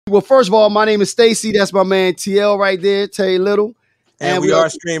Well, first of all, my name is Stacy. That's my man TL right there, Terry Little. And we are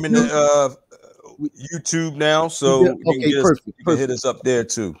streaming YouTube now, so you can hit us up there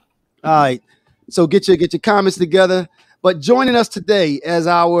too. All right. So get your comments together. But joining us today as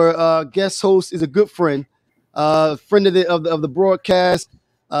our guest host is a good friend, friend of the broadcast,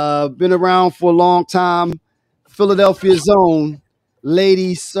 been around for a long time, Philadelphia Zone,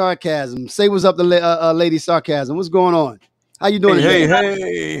 Lady Sarcasm. Say what's up to Lady Sarcasm. What's going on? How you doing today?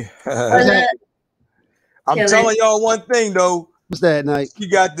 Hey. I'm telling y'all one thing though. What's that, Night? She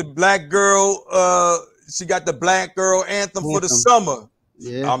got the black girl. She got the black girl anthem for the summer.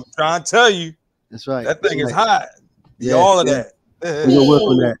 Yeah, I'm trying to tell you. That's right. That thing is hot. Yeah, all of that. We're gonna work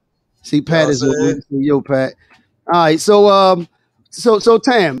on that. See, Pat is yo, Pat. All right, so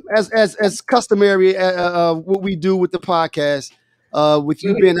Tam, as customary, what we do with the podcast, with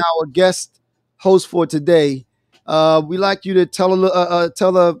you being our guest host for today, we like you to tell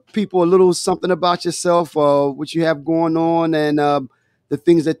the people a little something about yourself, what you have going on, and the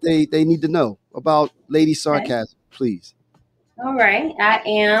things that they need to know about Lady Sarcasm, please. All right. I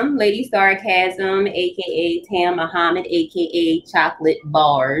am Lady Sarcasm, aka Tam Muhammad, aka Chocolate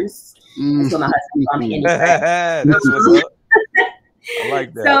Bars. That's what my husband called me. That's what's up. I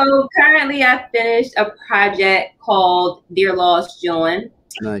like that. So currently I finished a project called Dear Lost John.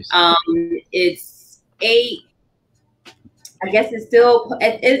 Nice. It's I guess it's still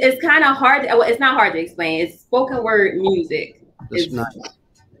it's kind of hard. Well, it's not hard to explain. It's spoken word music. That's nice.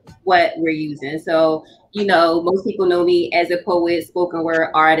 What we're using. So, most people know me as a poet, spoken word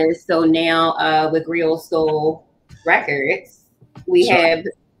artist. So now with Real Soul Records, we have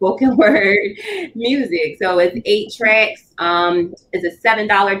spoken word music. So it's 8 tracks. It's a $7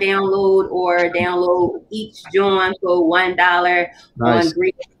 download, or download each joint for $1 on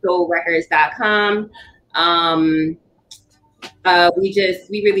realsoulrecords.com.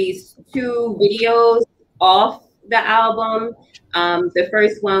 We released 2 videos off the album. The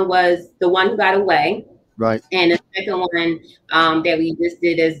first one was The One Who Got Away. Right. And the second one that we just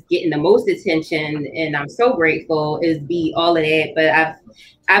did is getting the most attention, and I'm so grateful, is Be All of That. But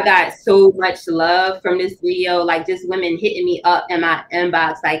I've got so much love from this video, like just women hitting me up in my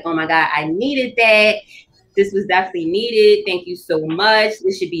inbox like, oh my God, I needed that. This was definitely needed. Thank you so much.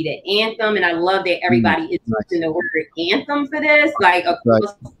 This should be the anthem. And I love that everybody is using the word anthem for this, like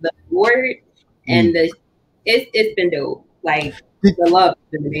across the board. And it's been dope. Like the love has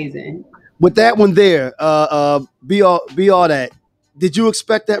been amazing. With that one there, be all that. Did you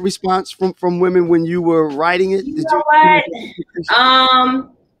expect that response from women when you were writing it? You know what?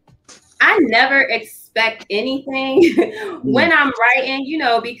 I never expect anything when I'm writing,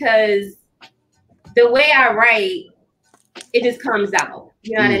 because the way I write, it just comes out.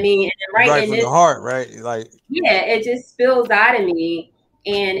 You know what I mean? And right from the heart, right? It just spills out of me.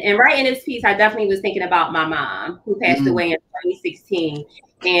 And in writing this piece, I definitely was thinking about my mom, who passed away in 2016.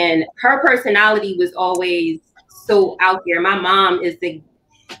 And her personality was always so out there. My mom is the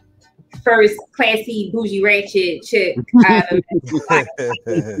first classy, bougie, ratchet chick I've met.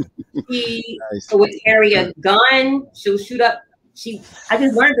 She would carry a gun. She'll shoot up. I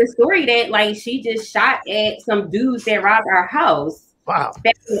just learned the story that she just shot at some dudes that robbed our house. Wow.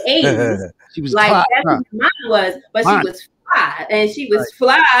 Back in the 80s. She was that's what mom was, but she was fly, and she was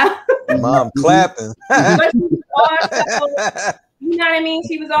fly. Mom clapping. But she was also, you know what I mean?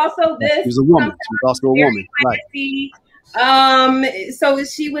 She was also this. She was a woman. She was also a woman. Right. So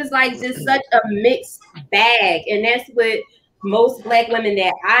she was like just such a mixed bag, and that's what most Black women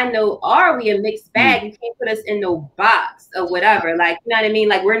that I know are. We a mixed bag. You can't put us in no box or whatever. Like, you know what I mean?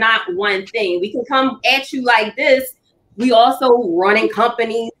 Like, we're not one thing. We can come at you like this. We also running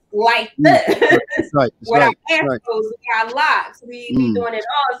companies like this. Right. With our afros, with our locks, we doing it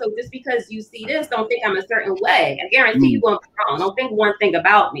all. So just because you see this, don't think I'm a certain way. I guarantee you won't be wrong. Don't think one thing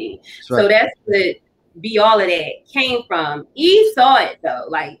about me. So that's what Be All of That came from. E saw it though.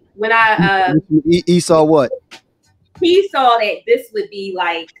 Like when I E saw what? He saw that this would be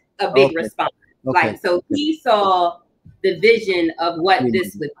like a big response. Like, so he saw the vision of what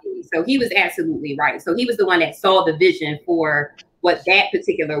this would be. So he was absolutely right. So he was the one that saw the vision for what that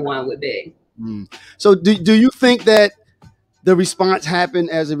particular one would be. So do you think that the response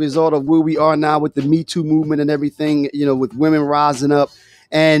happened as a result of where we are now with the Me Too movement and everything, with women rising up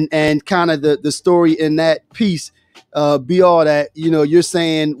and kind of the story in that piece, Be All That, you're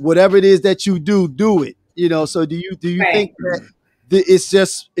saying whatever it is that you do it, so do you think that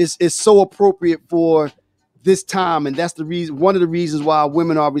it's so appropriate for this time, and that's the reason, one of the reasons why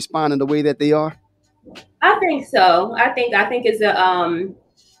women are responding the way that they are? I think so. I think it's a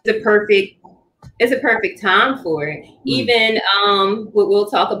perfect it's a perfect time for it. Even we'll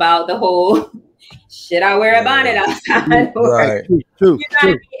talk about the whole should I wear a bonnet outside? Right. You know what I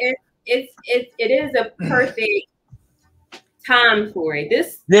mean? It is a perfect time for it.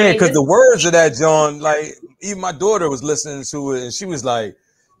 Because the words of that, John, like even my daughter was listening to it and she was like,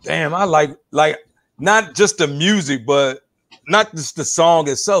 damn, I like not just the music, but not just the song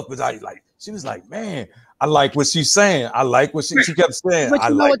itself, but she was like, man, I like what she's saying. I like what she kept saying. I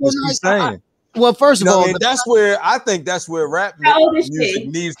like what she's saying. Well, first of all, that's where I think that's where rap music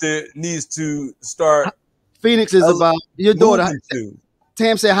needs to start. Phoenix is about your daughter.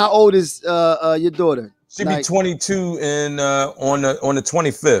 Tam said, how old is your daughter? She'll be 22 on the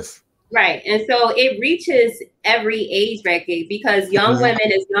 25th. Right. And so it reaches every age bracket because young women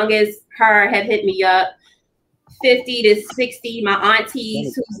as young as her have hit me up, 50 to 60, my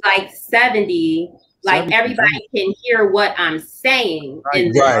aunties who's like 70, like everybody can hear what I'm saying.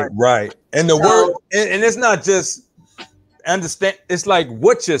 Right. And the word, and it's not just understand, it's like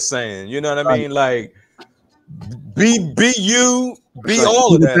what you're saying, you know what I mean? Like be you, be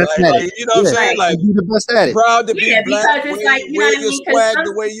all of that. Like, you know what I'm saying? Like be the best at it. Proud to be black, because it's like, you know what I mean? Swag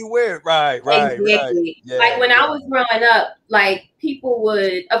the way you wear it. Right. Exactly. Yeah. Like when I was growing up, like people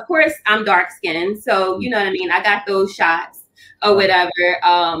would, of course I'm dark skinned, so you know what I mean? I got those shots or whatever.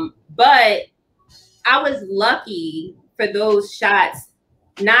 But I was lucky for those shots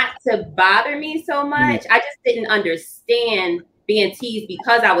not to bother me so much. I just didn't understand being teased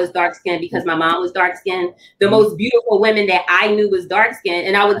because I was dark skinned, because my mom was dark skinned. The most beautiful women that I knew was dark skinned,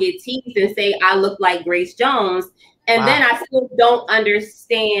 and I would get teased and say I look like Grace Jones, and then I still don't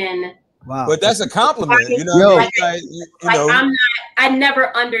understand. Wow, but that's a compliment, you know. I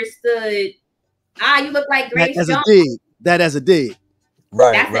never understood. You look like Grace Jones. That as a dig.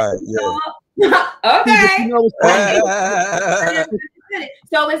 Right. Okay.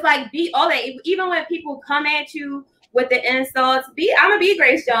 So it's like be all that. Even when people come at you with the insults, I'm gonna be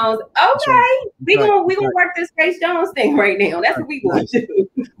Grace Jones. Okay, we gonna work this Grace Jones thing right now. That's what we gonna do.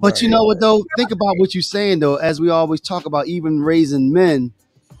 But you know what though? Think about what you're saying though. As we always talk about, even raising men,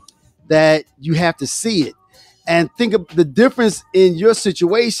 that you have to see it, and think of the difference in your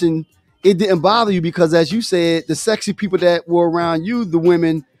situation. It didn't bother you because, as you said, the sexy people that were around you, the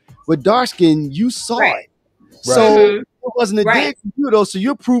women with dark skin, you saw it. So it wasn't a dig for you though. So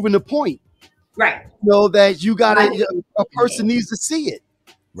you're proving the point. Right. You know that you gotta a person needs to see it.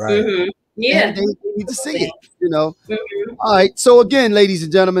 Right. Yeah. And they need to see it, you know. All right. So again, ladies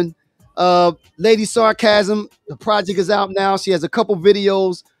and gentlemen, Lady Sarcasm, the project is out now. She has a couple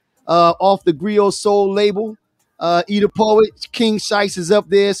videos off the Griot Soul label. Eat a Poet, King Shice is up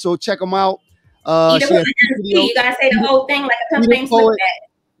there, so check them out. You gotta say the whole thing like a couple things.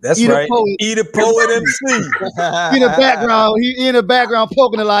 That's right. Eat a Poet MC. He in the background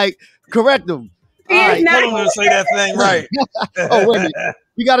poking it like, correct him. All right, tell him to say that thing right. Oh, wait a minute.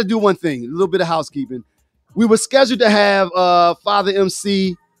 We got to do one thing, a little bit of housekeeping. We were scheduled to have Father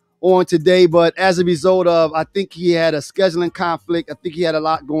MC on today, but as a result of, I think he had a scheduling conflict. I think he had a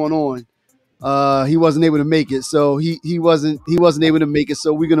lot going on. He wasn't able to make it, so he wasn't able to make it.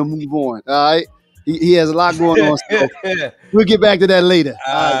 So we're gonna move on. All right. He has a lot going on. So we'll get back to that later.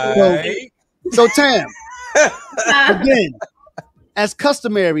 So Tam, again, as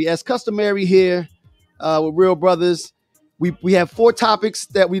customary here with Real Brothers, we have 4 topics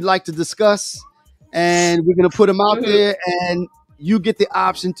that we'd like to discuss, and we're gonna put them out there, and you get the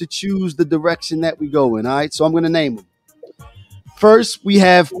option to choose the direction that we go in. All right. So I'm gonna name them. First, we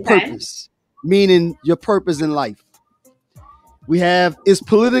have purpose, meaning your purpose in life. We have, is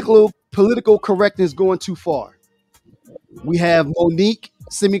political correctness going too far? We have Monique,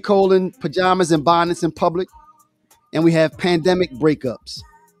 pajamas and bonnets in public. And we have pandemic breakups.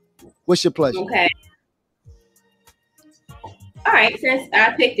 What's your pleasure? Okay. All right. Since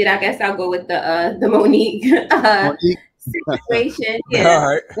I picked it, I guess I'll go with the Monique situation. Yeah. All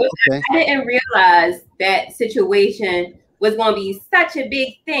right. Okay. I didn't realize that situation was going to be such a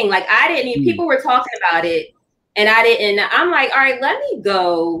big thing. Like I didn't even, people were talking about it and I didn't, I'm like, all right, let me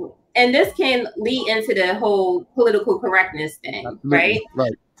go. And this can lead into the whole political correctness thing, right?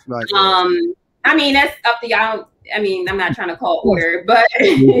 Right. I mean, that's up to y'all. I mean, I'm not trying to call order, but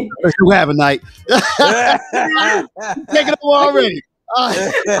we'll have a night. Taking over already.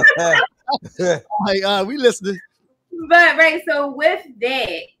 We listening. But so with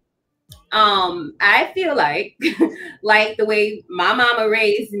that, I feel like the way my mama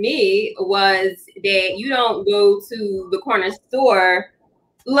raised me was that you don't go to the corner store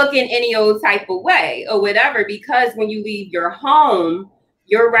looking any old type of way or whatever, because when you leave your home,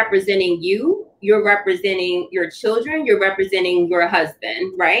 you're representing you, you're representing your children, you're representing your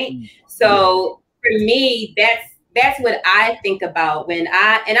husband, right? So for me, that's what I think about when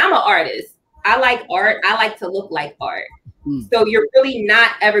and I'm an artist. I like art. I like to look like art. So you're really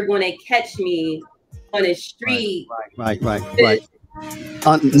not ever going to catch me on the street. Right.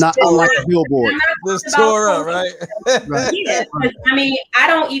 Not unlike a billboard. Just tore up, right? Right. Yeah, I mean, I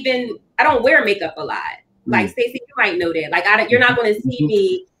don't wear makeup a lot. Like Stacey, you might know that. Like, you're not going to see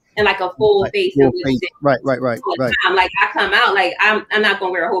me in like a full face. Right. Like, I come out like I'm not going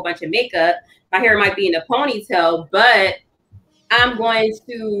to wear a whole bunch of makeup. My hair might be in a ponytail, but I'm going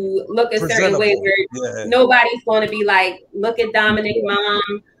to look a certain way where nobody's going to be like, look at Dominic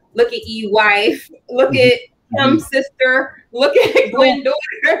mom, look at E wife, look at sister, look at Gwen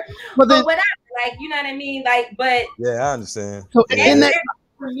daughter, but whatever. Like, you know what I mean? Like, but yeah, I understand. So that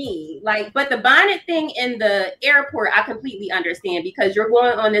for me, like, but the bonnet thing in the airport, I completely understand because you're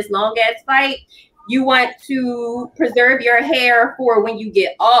going on this long ass flight. You want to preserve your hair for when you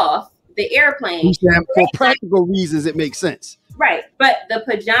get off the airplane. For practical reasons, it makes sense. Right, but the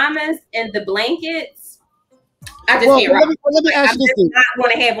pajamas and the blankets, I just can't rock. Let me ask I'm you just this. not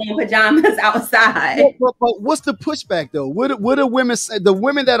going to have on pajamas outside. But what's the pushback though? What do women say? The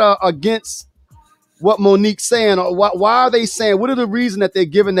women that are against what Monique's saying, or why are they saying? What are the reason that they're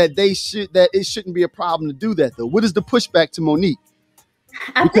giving that it shouldn't be a problem to do that though? What is the pushback to Monique?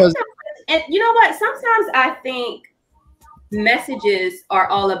 And you know what? Sometimes I think messages are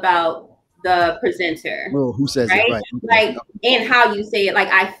all about the presenter. Well, who says it right? Like, and how you say it. Like,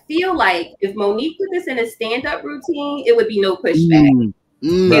 I feel like if Monique put this in a stand-up routine, it would be no pushback.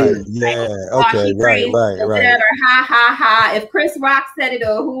 Right. Yeah. Okay. Right. Whatever. Ha ha ha. If Chris Rock said it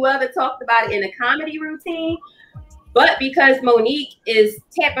or whoever talked about it in a comedy routine, but because Monique is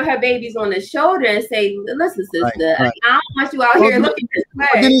tapping her babies on the shoulder and say, "Listen, sister, I don't want you out here looking this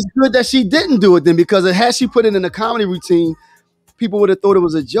way." Then it's good that she didn't do it then, because had she put it in a comedy routine, people would have thought it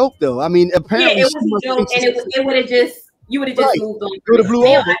was a joke, though. I mean, apparently, it was a joke, and it would have just you would have just moved on. It would have blew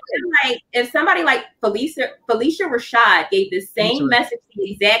over. I feel like if somebody like Felicia Rashad gave the same message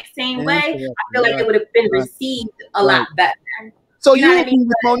the exact same way, I feel like it would have been received a lot better. So you agree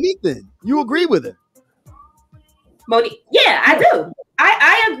with Monique then? You agree with her? Monique, yeah, I do.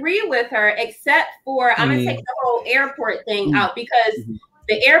 I agree with her, except for I'm gonna take the whole airport thing out because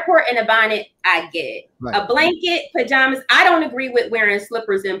the airport and a bonnet, I get. A blanket, pajamas. I don't agree with wearing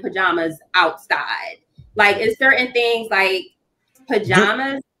slippers and pajamas outside. Like, it's certain things like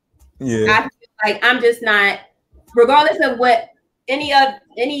pajamas. Yeah, I feel like I'm just not. Regardless of what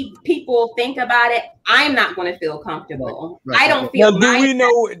any people think about it, I'm not going to feel comfortable. I don't feel. Now,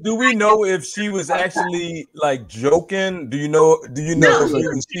 do we know if she was actually like joking? Do you know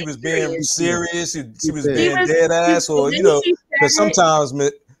if she was being serious? She was being dead ass, or because sometimes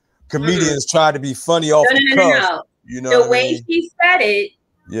comedians try to be funny off the cuff. You know the way she said it.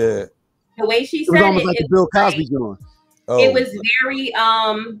 Yeah. The way she said it was almost like the Bill Cosby joint. It was very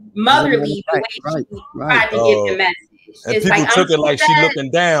motherly the way she tried to give the message. And it's people took it like she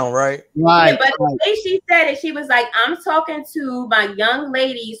looking down, right? Right. Yeah, but the way she said it, she was like, "I'm talking to my young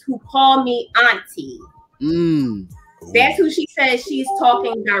ladies who call me auntie." That's who she says she's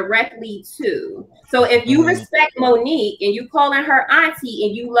talking directly to. So if you respect Monique and you calling her auntie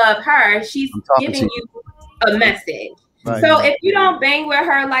and you love her, she's giving you a message. Right. So if you don't bang with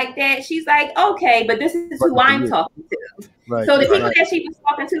her like that, she's like, okay, but this is who I'm talking to. Right. So the people that she was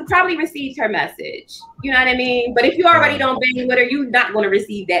talking to probably received her message. You know what I mean? But if you already don't bang with her, you're not going to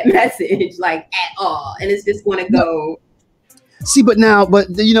receive that message like at all. And it's just going to go. See, but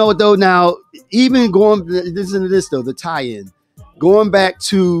you know what though, now, even listen to this though, the tie-in, going back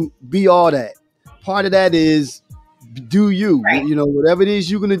to Be All That, part of that is do you, whatever it is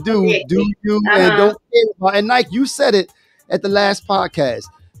you're going to do, do you, and don't care about, and Nike, you said it at the last podcast,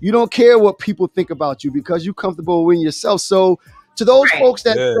 you don't care what people think about you because you're comfortable in yourself. So to those folks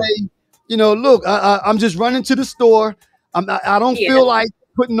that say, look, I'm just running to the store. I don't feel like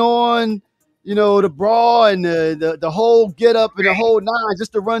putting on, the bra and the whole get up and the whole nine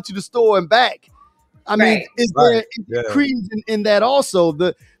just to run to the store and back. I mean, is there credence in that also?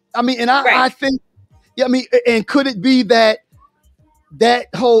 I think, and could it be that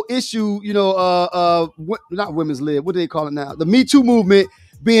whole issue, not women's lib, what do they call it now? The Me Too movement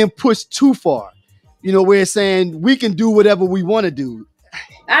being pushed too far, where it's saying we can do whatever we want to do.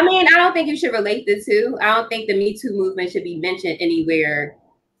 I mean, I don't think you should relate the two. I don't think the Me Too movement should be mentioned anywhere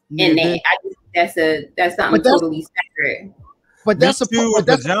in that. I just that's something totally separate. But that's a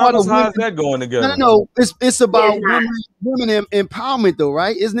part of how's that going together? No. It's about women empowerment, though,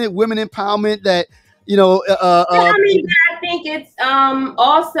 right? Isn't it women empowerment that? I think it's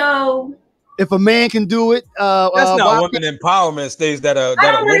also if a man can do it, That's not women empowerment states that a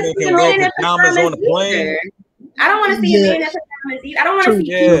woman can wear pajamas on the plane. I don't want to see a man in pajamas either. I don't want to see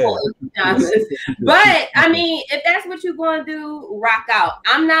people in pajamas. But I mean, if that's what you're going to do, rock out.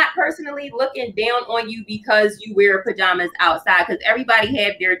 I'm not personally looking down on you because you wear pajamas outside, because everybody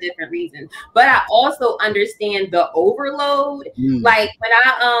have their different reasons. But I also understand the overload. Like when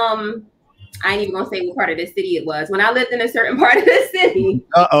I ain't even gonna say what part of the city it was. When I lived in a certain part of the city.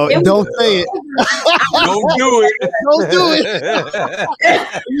 Don't say it. Don't do it. Don't do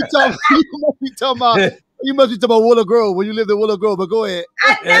it. You must be talking about Willow Grove when you lived in Willow Grove, but go ahead.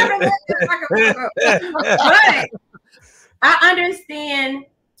 I never lived in Willow Grove. But I understand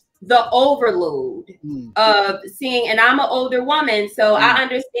the overload of seeing, and I'm an older woman, so I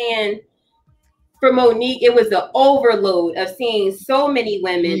understand. For Monique, it was the overload of seeing so many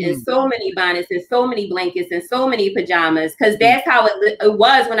women and so many bonnets and so many blankets and so many pajamas, because that's how it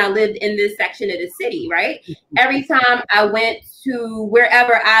was when I lived in this section of the city, right? Every time I went to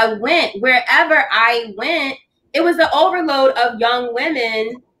wherever I went, it was the overload of young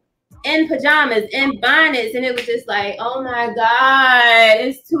women in pajamas, in bonnets, and it was just like, oh my God,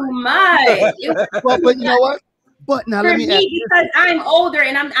 it's too much. But you know what? But now let me ask you, because I'm older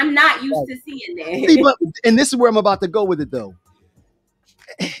and I'm not used to seeing that. See, and this is where I'm about to go with it though.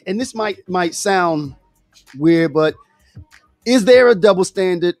 And this might sound weird, but is there a double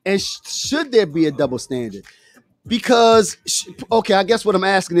standard, and should there be a double standard? Because okay, I guess what I'm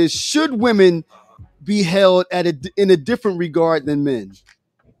asking is, should women be held in a different regard than men?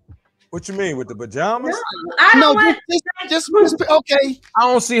 What you mean with the pajamas? No, just okay. I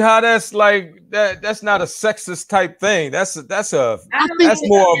don't see how that's like that. That's not a sexist type thing. That's more of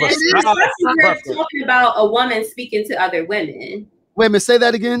a style. We're talking about a woman speaking to other women. Wait a minute, say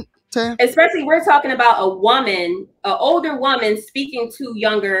that again, Tam. Especially, we're talking about a woman, an older woman speaking to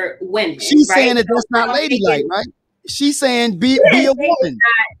younger women. She's saying that that's not ladylike, right? She's saying be a woman.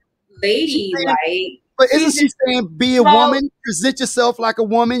 Ladylike. But isn't she saying be a woman, present yourself like a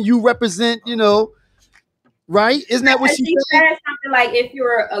woman, you represent, right? Isn't that what she said? Something like, if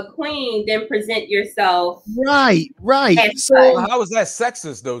you're a queen, then present yourself. Right. So how is that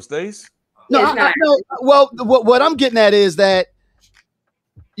sexist those days? No, well, what I'm getting at is that,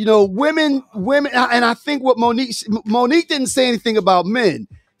 women, and I think what Monique didn't say anything about men.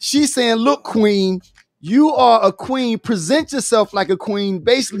 She's saying, look, queen, you are a queen, present yourself like a queen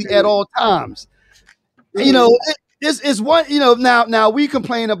basically at all times. It's one, now we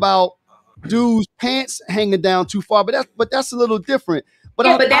complain about dudes' pants hanging down too far, but that's a little different.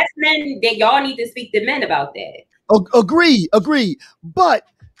 But that's men, that y'all need to speak to men about that. Agree. But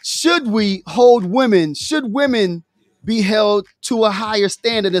should women be held to a higher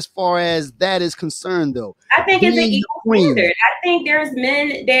standard as far as that is concerned, though? I think it's an equal standard. I think there's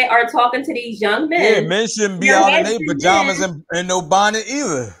men that are talking to these young men. Yeah, men shouldn't be out in their pajamas and no bonnet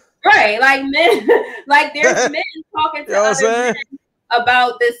either. Right, like men, like there's men talking to other men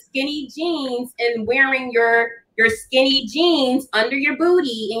about the skinny jeans and wearing your skinny jeans under your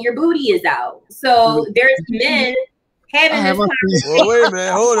booty, and your booty is out. So there's men having this conversation. Well, wait a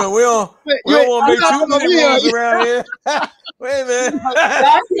minute, hold on. We don't want to make too many rules around here. Wait a minute.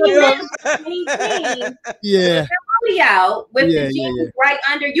 Yeah. Out with the jeans right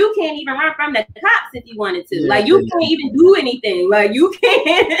under. You can't even run from the cops if you wanted to. You can't even do anything. Like, you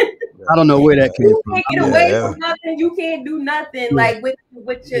can't. I don't know where that came from. You can't get away from nothing. You can't do nothing like with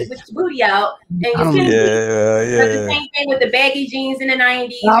your booty out. And you can't the same thing with the baggy jeans in the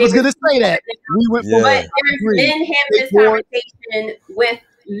 90s. I was gonna say that. We went for but there's men having this conversation with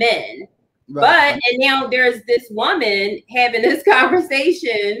men. Right. And now there's this woman having this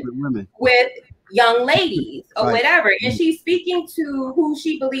conversation with young ladies or whatever, and she's speaking to who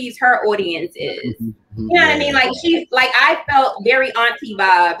she believes her audience is. You know what I mean? Like, she's like, I felt very auntie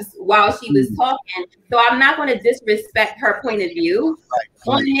vibes while she was talking, so I'm not going to disrespect her point of view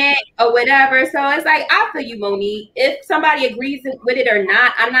on it or whatever. So it's like, I feel you, Monique. If somebody agrees with it or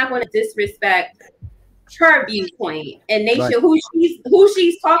not, I'm not going to disrespect her viewpoint, and they should who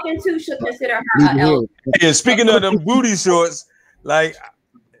she's talking to should consider her an elder. Yeah, speaking of them booty shorts, like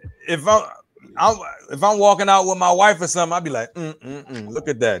if I'm walking out with my wife or something, I'd be like, look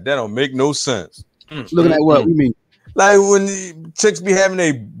at that. That don't make no sense. Looking at what? You mean? Like when the chicks be having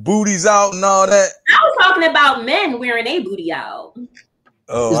their booties out and all that. I was talking about men wearing their booty out.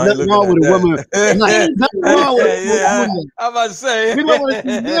 Oh, there's nothing wrong with a woman. Nothing wrong with a woman. I'm about to say. We don't want to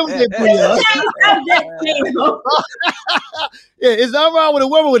see them with their booty out. Yeah, it's not wrong with a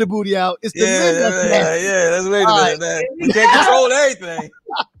woman with a booty out. It's the men that's wait a minute. We can't control everything.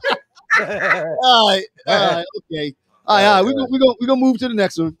 All right, okay. All right. We're gonna move to the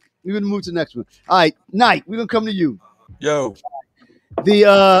next one. We're gonna move to the next one. All right, Knight, we're gonna come to you. Yo,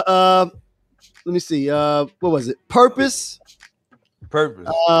 The let me see. What was it? Purpose. purpose.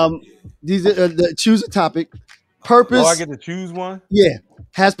 These are the choose a topic. Purpose. Oh, I get to choose one. Yeah,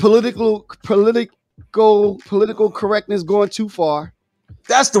 has political correctness going too far?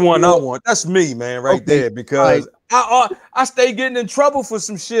 That's the one I want. That's me, man, right there. Because I stay getting in trouble for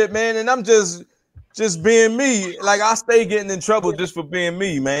some shit, man, and I'm just being me. Like I stay getting in trouble just for being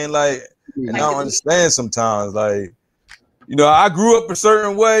me, man. Like, and I don't understand sometimes. Like, you know, I grew up a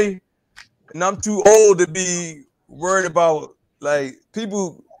certain way, and I'm too old to be worried about like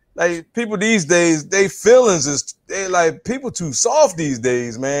people. Like people these days, they feelings is they like people too soft these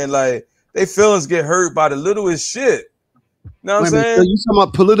days, man. Like they feelings get hurt by the littlest shit. You know what I'm saying? So you talking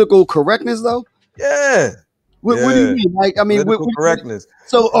about political correctness though? Yeah. What do you mean? Like, I mean, political correctness.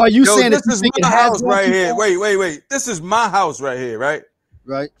 So are you saying this is my house right here? Wait. This is my house right here, right?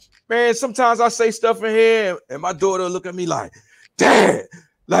 Right. Man, sometimes I say stuff in here, and my daughter look at me like, "Dad,"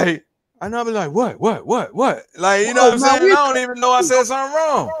 like. And I'll be like, what? Like, you know what I'm saying? I don't even know I said something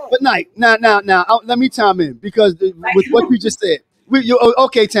wrong. But now, let me chime in because with what you just said.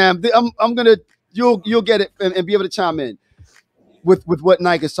 Okay, Tam, you'll get it and be able to chime in with what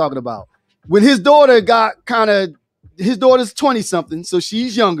Nike is talking about. When his daughter his daughter's 20 something, so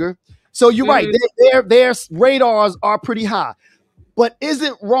she's younger. So you're right, their radars are pretty high. But is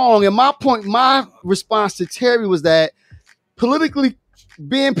it wrong? And my response to Terry was that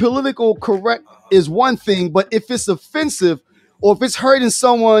being political correct is one thing, but if it's offensive or if it's hurting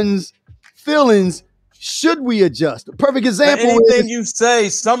someone's feelings, should we adjust? A perfect example anything you say,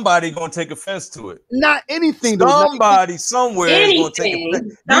 somebody gonna take offense to it. Not anything. Somebody somewhere is gonna take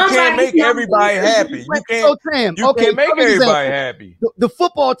offense. You can't make everybody happy. You can't make everybody happy. The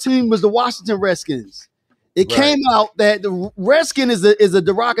football team was the Washington Redskins. It came out that the Redskin is a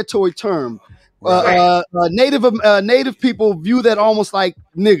derogatory term. Native people view that almost like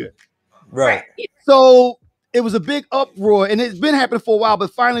nigger. Right. So it was a big uproar, and it's been happening for a while, but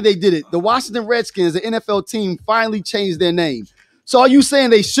finally they did it. The Washington Redskins, the NFL team, finally changed their name. So are you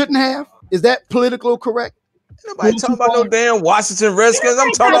saying they shouldn't have? Is that politically correct? Nobody talking about no damn Washington Redskins.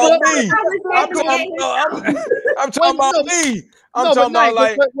 I'm talking about me. I'm talking about me. I'm talking about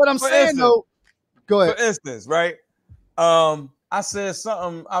like what I'm saying though. Go ahead. For instance, right? I said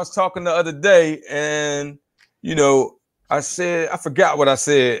something. I was talking the other day, and you know, I forgot what I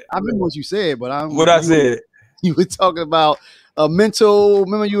said. I remember what you said, but I said. You were talking about mental.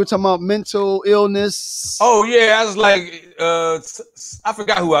 Remember, you were talking about mental illness. Oh yeah, I was like, I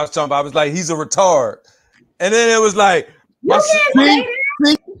forgot who I was talking about. I was like, he's a retard, and then it was like,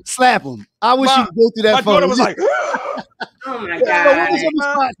 slap him. I wish you could go through that. My daughter was like, oh my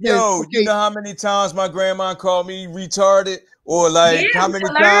god. Yo, you know how many times my grandma called me retarded? Or like how many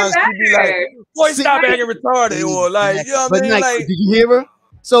times she be like, boy, stop acting retarded, or like, you know what I mean? Like, did you hear her?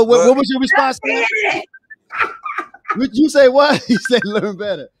 So what was your response to that? Would you say what? You said learn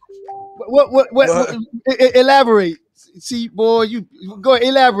better. What elaborate. See, boy, you go ahead,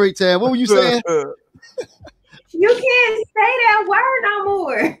 elaborate, Tam. What were you saying? You can't say that word no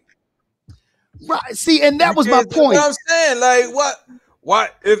more. Right. See, and that was my point. What I'm saying, like,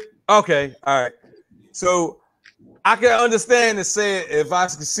 what if okay, all right. So I can understand and say it if I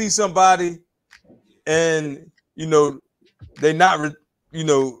can see somebody and, you know, they not,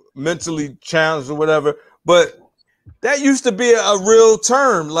 mentally challenged or whatever, but that used to be a real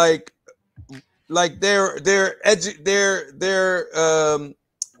term, like their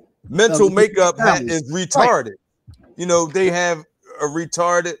mental makeup is retarded. Right. You know, they have a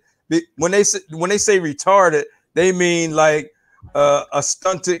retarded. When they say retarded, they mean like a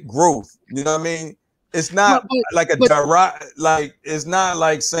stunted growth. You know what I mean? It's not it's not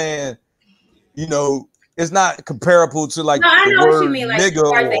like saying, you know, it's not comparable to like the word nigga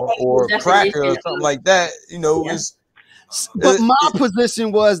or cracker or something like that. You know, But my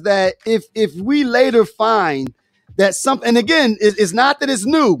position was that if we later find that something, and again, it's not that it's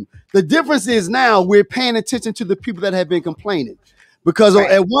new. The difference is now we're paying attention to the people that have been complaining, because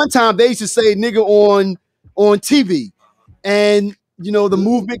at one time they used to say nigga on TV, and you know the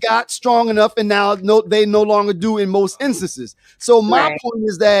movement got strong enough, and now they no longer do in most instances. So my point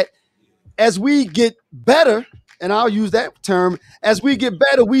is that as we get better, and I'll use that term, as we get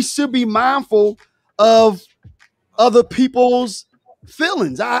better, we should be mindful of other people's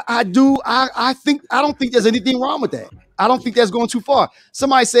feelings. I don't think there's anything wrong with that. I don't think that's going too far.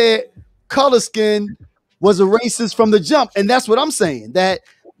 Somebody said color skin was a racist from the jump, and that's what I'm saying. That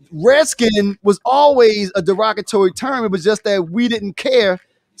redskin was always a derogatory term. It was just that we didn't care,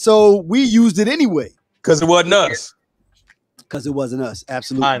 so we used it anyway. Because it wasn't us. because it wasn't us.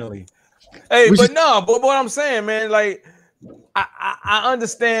 Absolutely. Finally. Hey, but what I'm saying, man, like I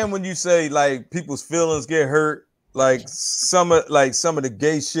understand when you say like people's feelings get hurt. Like some of the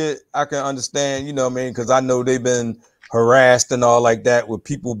gay shit, I can understand, you know what I mean? Because I know they've been harassed and all like that with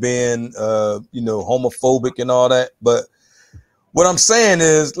people being homophobic and all that. But what I'm saying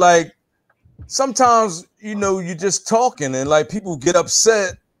is, like, sometimes, you're just talking and like people get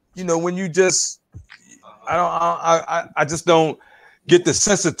upset, when you just I just don't get the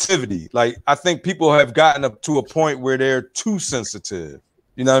sensitivity. Like, I think people have gotten up to a point where they're too sensitive.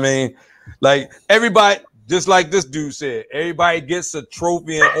 You know what I mean? Like, everybody, just like this dude said, everybody gets a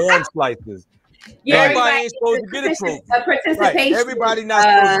trophy and orange slices. Yeah, everybody ain't supposed to get a trophy. A participation. Right. Everybody not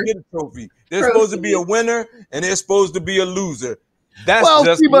supposed to get a trophy. There's supposed to be a winner and there's supposed to be a loser. That's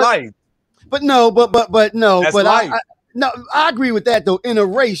life. But no, but no, That's but life. I agree with that though. In a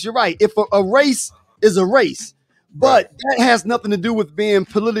race, you're right. If a race is a race, but that has nothing to do with being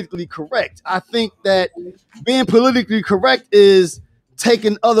politically correct. I think that being politically correct is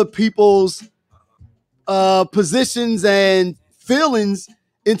taking other people's positions and feelings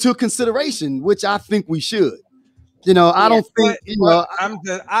into consideration, which I think we should. I don't think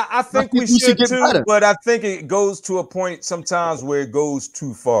I think we should too, better. But I think it goes to a point sometimes where it goes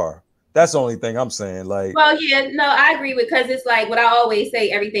too far. That's the only thing I'm saying. Like, well, yeah, no, I agree with, because it's like what I always say: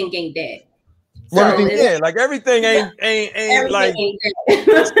 everything ain't dead. So like everything ain't like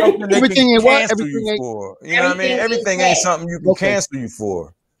something everything ain't what everything ain't for. You know what I mean? Everything ain't something you can cancel you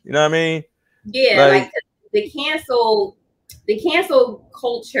for. You know what I mean? Yeah, like the cancel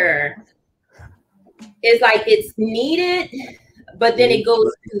culture is like it's needed, but then it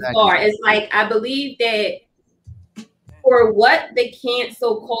goes too far. It's like, I believe that for what the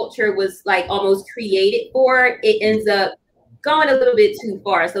cancel culture was like almost created for, it ends up going a little bit too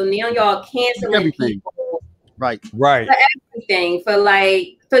far. So now y'all canceling people, right, for everything, for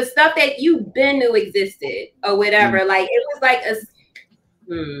stuff that you've been knew existed or whatever. Like, it was like a.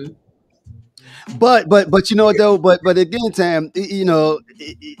 But you know what though? But again, Tam,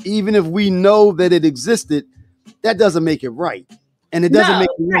 even if we know that it existed, that doesn't make it right, and it doesn't make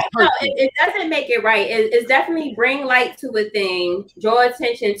it right. It doesn't make it right. It's definitely bring light to a thing, draw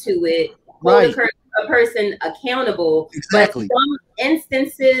attention to it, hold a person accountable. Exactly. But some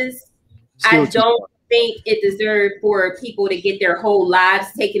instances, I don't think it deserved for people to get their whole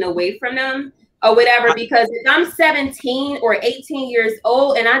lives taken away from them or whatever. Because if I'm 17 or 18 years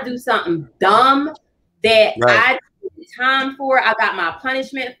old and I do something dumb that I took time for, I got my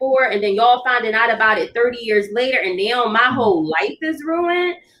punishment for, and then y'all finding out about it 30 years later, and now my whole life is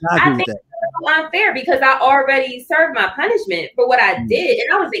ruined. I think it's unfair, because I already served my punishment for what I did,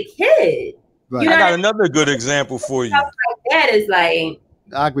 and I was a kid. Right. I got another good example for you. That is like,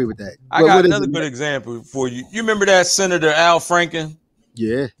 I agree with that. I got another good example for you. You remember that Senator Al Franken?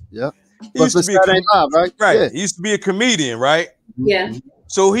 Yeah. He used to be right? Right. Yeah. He used to be a comedian, right? Yeah.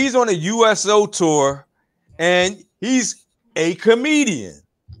 So he's on a USO tour, and he's a comedian.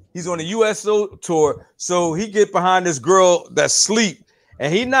 He's on a USO tour, so he get behind this girl that's asleep,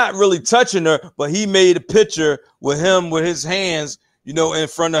 and he not really touching her, but he made a picture with him with his hands, in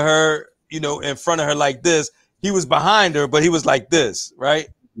front of her. In front of her like this. He was behind her, but he was like this, right?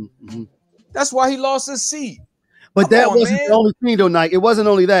 Mm-hmm. That's why he lost his seat. But that wasn't the only thing, though, Nike. It wasn't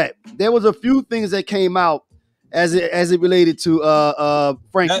only that. There was a few things that came out as it related to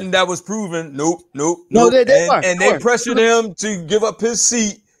Frank. Nothing that was proven. Nope. No, they pressured him to give up his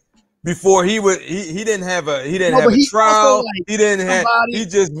seat before he didn't have a trial.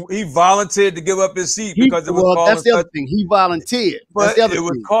 He volunteered to give up his seat because it was that's the other thing. He volunteered. But it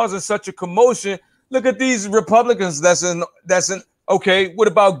was causing such a commotion. Look at these Republicans that's in okay, what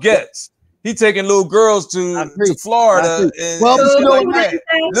about Getz? He taking little girls to Florida and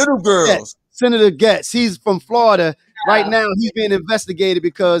little girls. Getz, Senator Getz, he's from Florida. Right now he's being investigated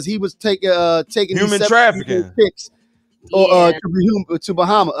because he was taking human trafficking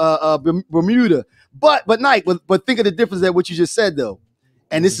to Bermuda. But Nike, but think of the difference that what you just said though.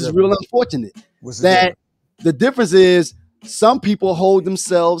 And this is real unfortunate. That the difference is some people hold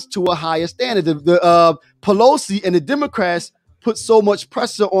themselves to a higher standard. The Pelosi and the Democrats put so much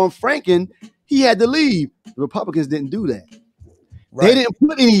pressure on Franken, he had to leave. The Republicans didn't do that. Right. They didn't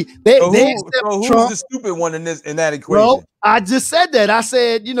put any. Who's Trump. The stupid one in that equation? Well, I just said that. I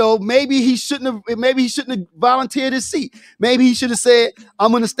said, maybe he shouldn't have volunteered his seat. Maybe he should have said,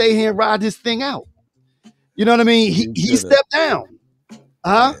 "I'm going to stay here and ride this thing out." You know what I mean? He stepped down.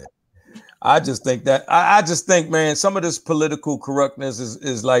 Huh? I just think that I just think, man, some of this political correctness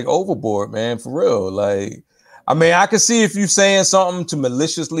is like overboard, man, for real. Like, I mean, I can see if you saying something to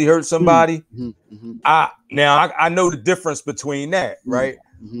maliciously hurt somebody. I know the difference between that, right?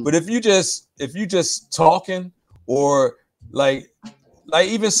 But if you just talking, or like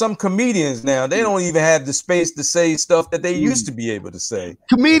even some comedians now, they don't even have the space to say stuff that they used to be able to say.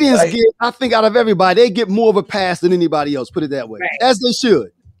 Comedians get, I think, out of everybody, they get more of a pass than anybody else. Put it that way, as they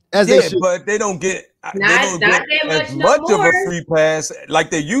should. They should. But they don't get not as much of a free pass like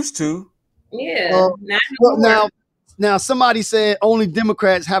they used to. Yeah. Now somebody said only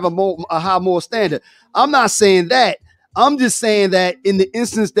Democrats have a high moral standard. I'm not saying that. I'm just saying that in the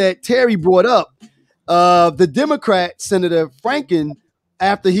instance that Terry brought up, the Democrat Senator Franken,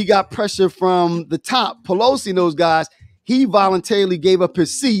 after he got pressure from the top, Pelosi and those guys, he voluntarily gave up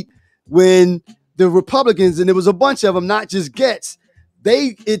his seat when the Republicans, and there was a bunch of them, not just Getz,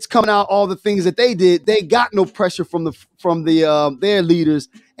 it's coming out all the things that they did. They got no pressure from their leaders,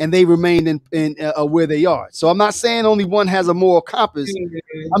 and they remained in where they are. So I'm not saying only one has a moral compass.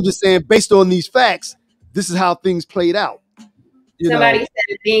 I'm just saying, based on these facts, this is how things played out. Somebody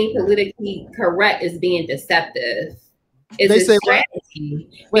said being politically correct is being deceptive. They say strategy.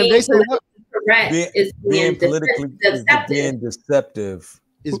 They say what? Correct is being politically deceptive. Being deceptive.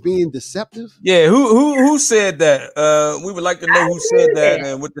 Is being deceptive? Yeah, who said that? We would like to know who said that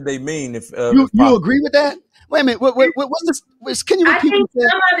and what did they mean. If you agree with that? Wait a minute. What's this? Can you repeat? I think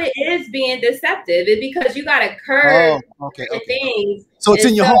some of it is being deceptive. It's because you got to curb things. So it's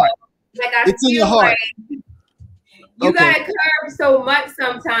in your heart. Like it's in your heart. You got to curb so much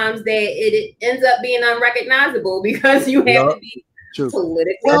sometimes that it ends up being unrecognizable because you have to be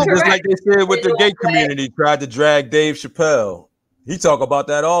politically correct. Just like they said with the gay community, tried to drag Dave Chappelle. He talk about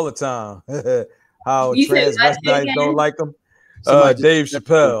that all the time. How transvestites don't like him. Dave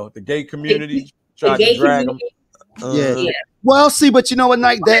Chappelle, the gay community, tried to drag him. Yeah. Well, see, but you know what,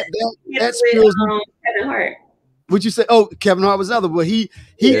 Nike? That spills. Kevin Hart. Would you say? Oh, Kevin Hart was another, but he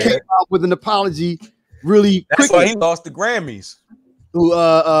came out with an apology really quickly. That's why he lost the Grammys.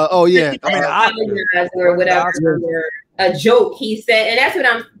 Oh yeah. I mean, or whatever, or a joke he said, and that's what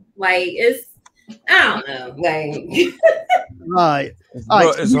I'm like. I don't know, like. Right.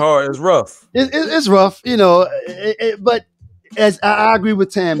 It's hard. It's rough. It's rough, you know. But as I agree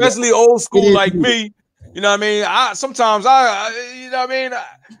with Tam, especially old school like me. You know what I mean? Sometimes you know what I mean?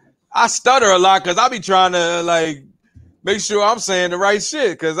 I stutter a lot because I be trying to like make sure I'm saying the right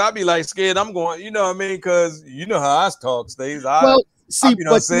shit because I be like scared I'm going, you know what I mean? Because you know how I talk, Stays. I saying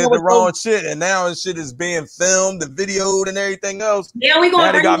the wrong shit, and now this shit is being filmed and videoed and everything else. Yeah, we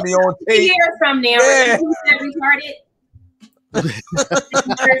going to got me on tape. Years from now. Yeah.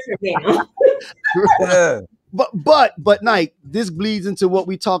 Yeah. But Nike, this bleeds into what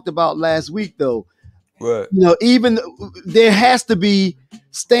we talked about last week, though. Right. You know, even there has to be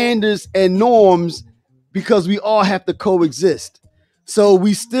standards and norms because we all have to coexist. So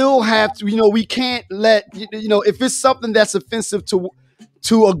we still have to, you know, we can't let, you know, if it's something that's offensive to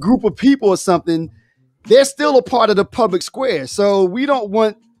a group of people or something, they're still a part of the public square. So we don't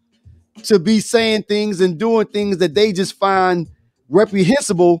want to be saying things and doing things that they just find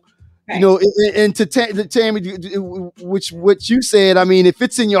reprehensible. Right. You know, and to Tammy, which what you said, I mean, if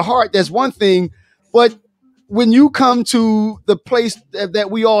it's in your heart, that's one thing. But when you come to the place that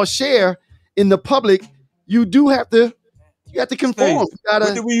we all share in the public, you have to conform.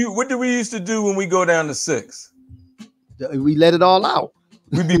 What do we used to do when we go down to 6? We let it all out.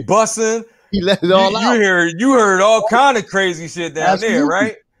 We be bussing. We let it all out. You heard all kind of crazy shit down there,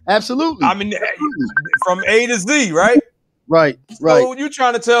 right? Absolutely. I mean, from A to Z, right? Right. So you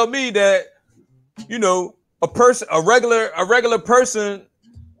trying to tell me that, you know, a regular person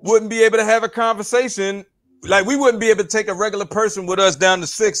wouldn't be able to have a conversation, like we wouldn't be able to take a regular person with us down to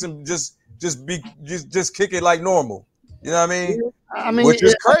 6 and just kick it like normal. You know what I mean? Which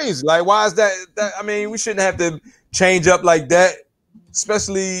is crazy. Like, why is that? I mean, we shouldn't have to change up like that,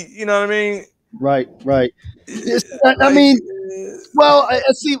 especially, you know what I mean? Right. I mean, well,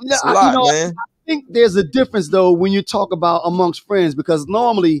 see, man. I think there's a difference though when you talk about amongst friends, because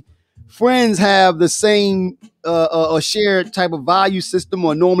normally friends have the same or shared type of value system,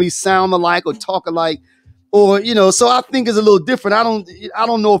 or normally sound alike or talk alike, or you know. So I think it's a little different. I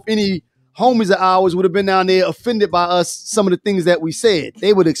don't know if any homies of ours would have been down there offended by us, some of the things that we said.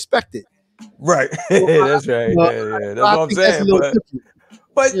 They would expect it. Right. That's right. Yeah. That's what I'm saying.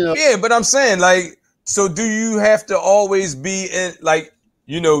 But you know, yeah, but I'm saying, like, so do you have to always be in, like,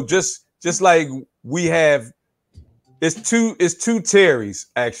 you know, just like we have, it's two Terrys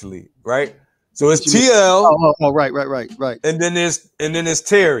actually, right? So it's TL. Oh, right. And then there's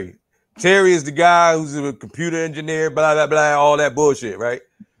Terry. Terry is the guy who's a computer engineer, blah, blah, blah, all that bullshit, right?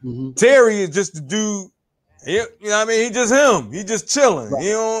 Mm-hmm. Terry is just the dude You know what I mean? He just him. He just chilling. Right.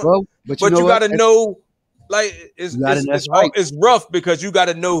 You know. Well, but You what? got to know, like That's right. it's rough because you got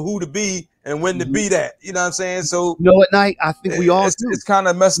to know who to be and when to be that. You know what I'm saying? So You know what, Knight? I think we all do. It's kind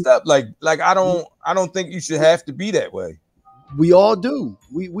of messed up. Like I don't think you should have to be that way. We all do.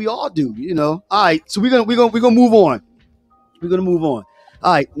 We all do. You know. All right. So we're gonna move on. We're gonna move on.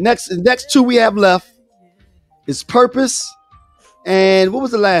 All right. Next two we have left is Purpose, and what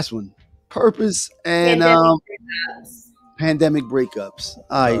was the last one? Purpose and Pandemic breakups.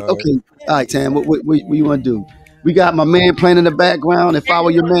 All right. Okay. All right, Tam. What you want to do? We got my man playing in the background. If I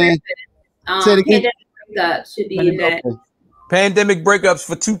were your man, say it again. Pandemic breakups should be that. Okay. Pandemic breakups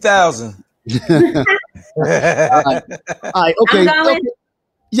for 2000. All right. Okay. Okay.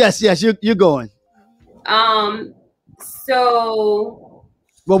 Yes. You're going. So.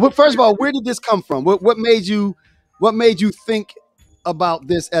 Well, first of all, where did this come from? What made you think about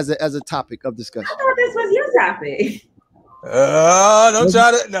this as a topic of discussion? I thought this was your topic. Don't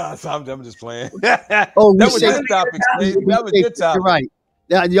try to. No, I'm just playing. Oh, that was your topic. That was your topic. You're right.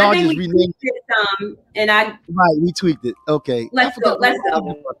 Yeah, y'all just renamed it. Right, we tweaked it. Okay. Let's go.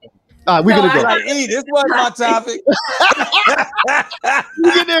 All right, we're gonna go. Like, this wasn't my topic.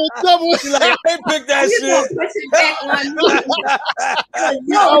 You get there in trouble. Like, I picked that shit. Push it back on me.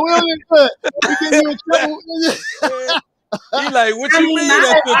 No, we don't good. We get you in trouble. He like, what you mean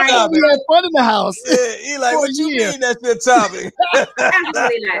that's your topic? We had fun in the house. Yeah, he like, what you mean that's your topic?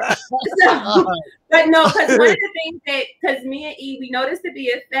 Absolutely not. So, but no, because one of the things because me and E, we know this to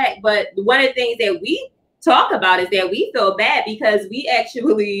be a fact, but one of the things that we talk about is that we feel bad because we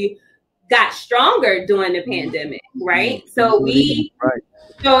actually got stronger during the pandemic, right? So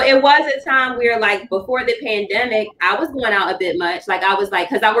so it was a time where, like, before the pandemic, I was going out a bit much. Like, I was like,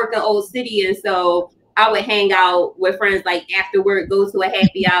 because I work in Old City, and so I would hang out with friends, like, after work, go to a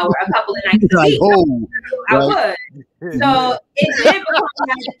happy hour a couple of nights a week. I would. So it did become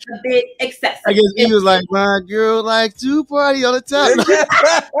a bit excessive. I guess he was like, my girl like to party all the time.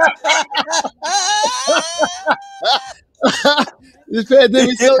 This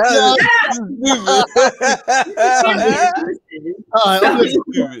pandemic so all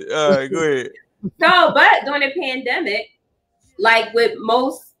right, go ahead. So, but during the pandemic, like with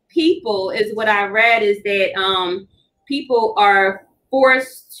most people, is what I read is that people are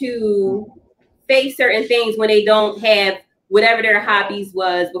forced to face certain things when they don't have whatever their hobbies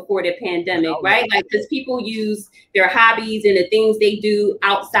was before the pandemic, right? Like, because people use their hobbies and the things they do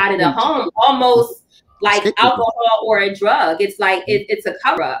outside of the home almost like alcohol or a drug. It's like it's a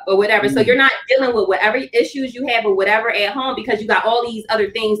cover up or whatever. So you're not dealing with whatever issues you have or whatever at home because you got all these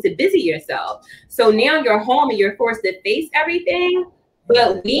other things to busy yourself. So now you're home and you're forced to face everything.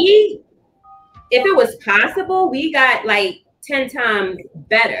 But if it was possible, we got like 10 times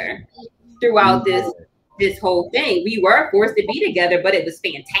better throughout this whole thing. We were forced to be together, but it was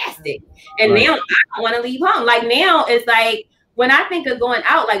fantastic. And now I don't want to leave home. Like, now it's like, when I think of going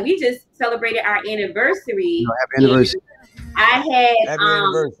out, like, we just celebrated our anniversary. Happy anniversary. I had happy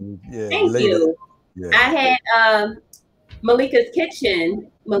anniversary. Yeah, thank you. Yeah. I had Malika's Kitchen.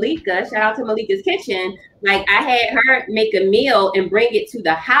 Malika, shout out to Malika's Kitchen. Like, I had her make a meal and bring it to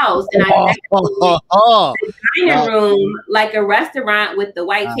the house, and I decorated the dining room like a restaurant with the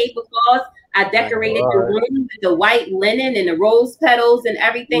white tablecloths. I decorated the room with the white linen and the rose petals and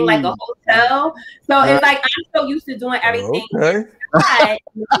everything like a hotel. So it's like, I'm so used to doing everything. Okay. But,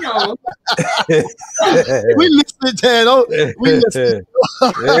 you know, we listened to that. We listened.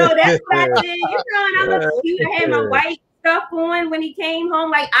 So that's what I did. You know, and I looked cute. I had my white stuff on when he came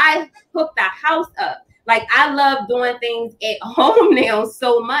home. Like, I hooked the house up. Like, I love doing things at home now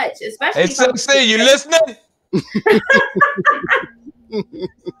so much, especially. Hey, say you listening?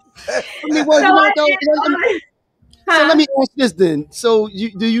 So let me ask this then. So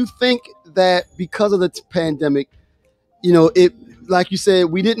do you think that because of the pandemic, you know, it, like you said,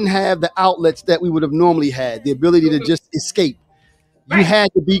 we didn't have the outlets that we would have normally had, the ability to just escape. You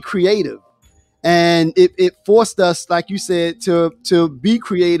had to be creative. And it forced us, like you said, to be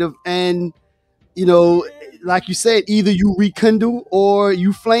creative. And, you know, like you said, either you rekindle or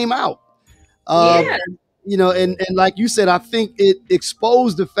you flame out. You know, and like you said, I think it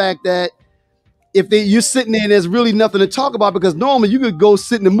exposed the fact that if you're sitting there and there's really nothing to talk about, because normally you could go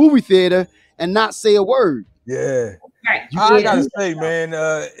sit in the movie theater and not say a word. Yeah. I gotta say, man,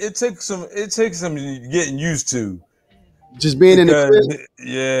 it takes some getting used to. Just being in the crib.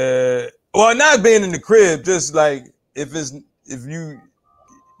 Yeah. Well, not being in the crib, just like if it's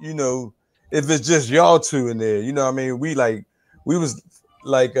just y'all two in there, you know what I mean? We was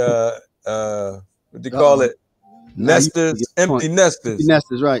like what do you call it? Nah, you get Nesters, the empty point. nesters.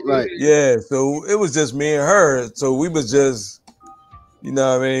 Nesters, right. Yeah, so it was just me and her. So we was just, you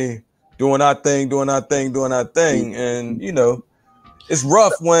know what I mean, doing our thing. And, you know, it's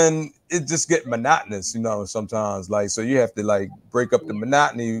rough when it just get monotonous, you know, sometimes. Like, so you have to like break up the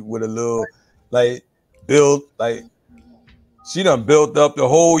monotony with a little, like, build, like, she done built up the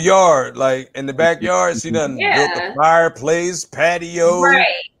whole yard, like in the backyard. She done built the fireplace, patio, right?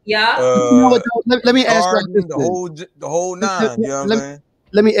 Yeah. You know what, though? Let me ask y'all this garden, then. the whole nine. You know what I'm saying?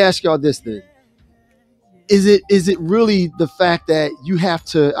 Let me ask y'all this then. Is it really the fact that you have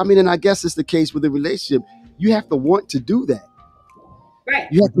to? I mean, and I guess it's the case with a relationship. You have to want to do that. Right.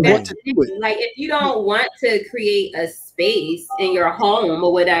 You have to want to do it. Like if you don't want to create a space in your home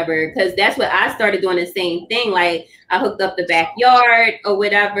or whatever, because that's what I started doing the same thing. Like I hooked up the backyard or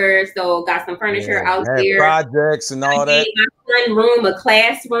whatever, so got some furniture out there, projects and all that. My one room, a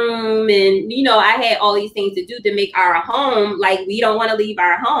classroom, and you know I had all these things to do to make our home. Like we don't want to leave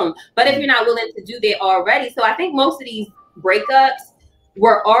our home, but if you're not willing to do that already, so I think most of these breakups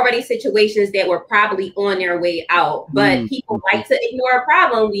were already situations that were probably on their way out, but people like to ignore a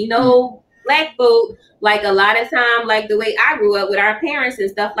problem. We know Black folk, like a lot of time, like the way I grew up with our parents and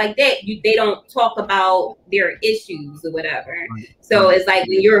stuff like that, they don't talk about their issues or whatever. So it's like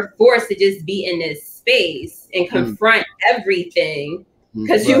when you're forced to just be in this space and confront everything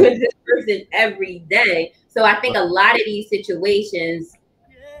because you're with this person every day. So I think a lot of these situations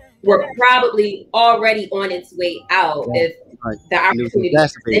were probably already on its way out if the opportunity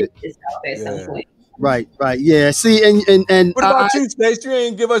presented itself at some point. Right. Yeah. See, and what about you, Stace? You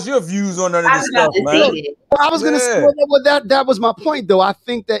ain't give us your views on none of this stuff, man. I was gonna say that was my point, though. I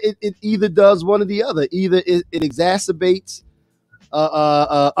think that it either does one or the other. Either it exacerbates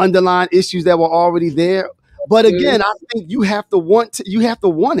underlying issues that were already there, but again, I think you have to want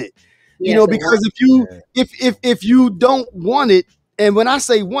it. You know, because if you don't want it. And when I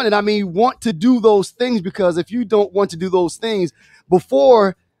say want it, I mean want to do those things, because if you don't want to do those things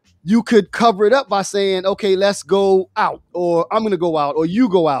before, you could cover it up by saying, okay, let's go out, or I'm going to go out, or you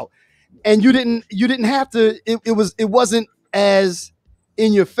go out. And you didn't have to, it wasn't as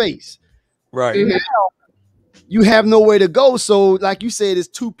in your face. Right. Now, you have nowhere to go. So like you said, it's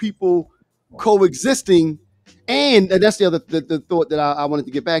two people coexisting. And that's the other the thought that I wanted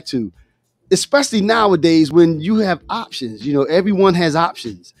to get back to. Especially nowadays when you have options, you know, everyone has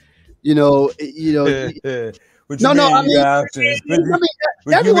options, you know. What you mean, options?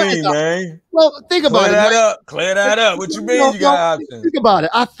 What you mean, man? Well, think about Clear that up. What you mean you got options? Think about it.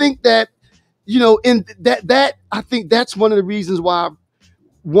 I think that, you know, in that I think that's one of the reasons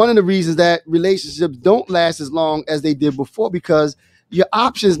that relationships don't last as long as they did before, because your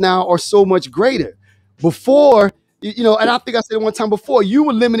options now are so much greater. Before, you know, and I think I said it one time before, you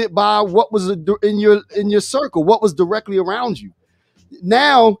were limited by what was in your circle, what was directly around you.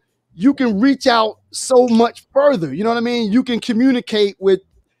 Now you can reach out so much further. You know what I mean? You can communicate with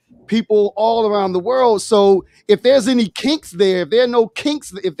people all around the world. So if there's any kinks there, if there are no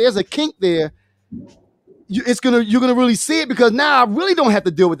kinks, if there's a kink there, you're gonna really see it, because now I really don't have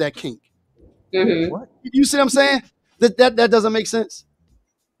to deal with that kink. What? You see what I'm saying? That doesn't make sense.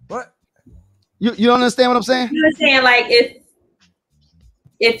 What? You don't understand what I'm saying? You're saying like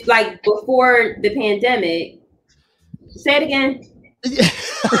if like before the pandemic, say it again. You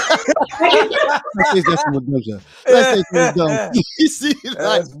see,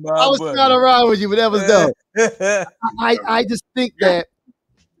 like, I was trying to rhyme with you, but that was dumb. I just think that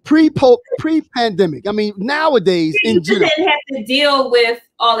pre-pandemic, I mean, nowadays in general, you didn't have to deal with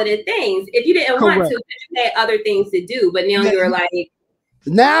all of the things if you didn't want to, but you had other things to do. But now you're like,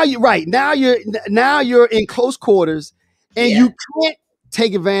 now you're right. Now you're in close quarters, and you can't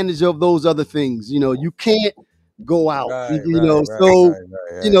take advantage of those other things. You know, you can't go out.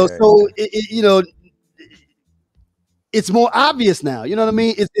 It's more obvious now. You know what I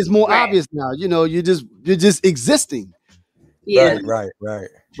mean? It's more obvious now. You know, you're just existing. Yeah. Right.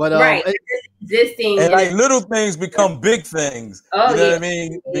 But existing, and like little things become big things. Oh, you know what I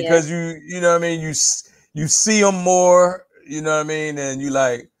mean? Because you know what I mean. You see them more. You know what I mean? And you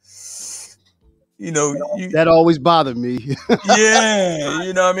like, you know, that always bothered me. Yeah,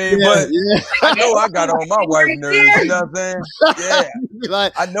 you know what I mean? But I know I got on my wife nerves, you know what I'm saying? Yeah.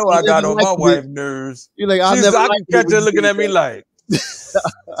 Like, I know I got on my wife nerves. You're like, I can catch her looking at me like,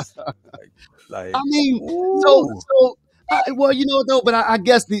 I mean, so well, you know, though, but I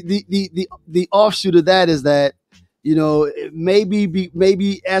guess the offshoot of that is that, you know,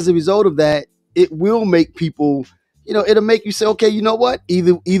 maybe as a result of that, it will make people, you know, it'll make you say, okay, you know what?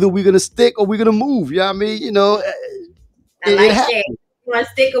 Either we're gonna stick or we're gonna move. You know what I mean? You know, I like that. gonna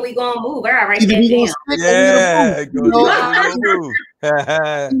stick or we gonna move. I gotta write Either that we gonna down. stick or we gonna move.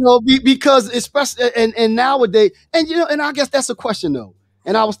 You know, because especially and nowadays, and you know, and I guess that's a question though.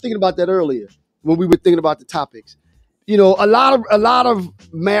 And I was thinking about that earlier when we were thinking about the topics. You know, a lot of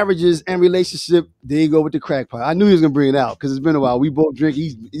marriages and relationship, there you go with the crack pipe. I knew he was gonna bring it out because it's been a while. We both drink.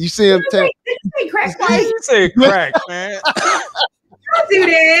 You see him? Did you say crack pipe? You say crack, man. Don't do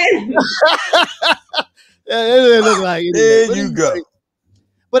that. It look like it. There you go.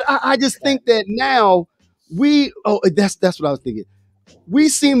 But I just think that now that's what I was thinking. We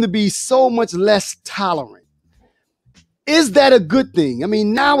seem to be so much less tolerant. Is that a good thing? I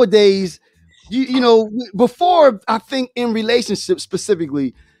mean, nowadays, you know, before, I think in relationships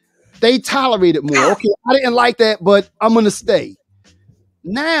specifically, they tolerated more. Okay, I didn't like that, but I'm gonna stay.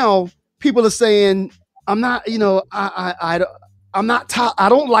 Now people are saying, I'm not, you know, I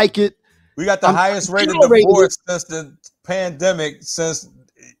don't like it. We got the highest rate of divorce since the pandemic, since,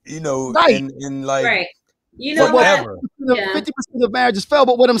 you know, right. in like right. You know forever. what? 50% of marriages fell.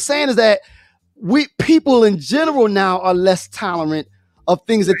 But what I'm saying is that people in general now are less tolerant of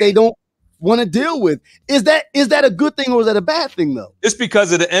things that they don't want to deal with. Is that a good thing or is that a bad thing though? It's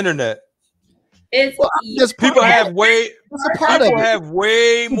because of the internet. People have way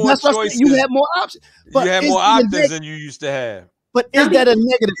more choices. You have more options. You have more options than you used to have. But is that a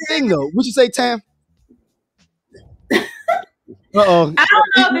negative thing though? Would you say, Tam? Uh-oh. I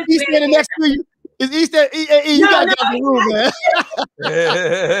don't know if he's standing next to you. Is Easter? You gotta get out the room, man.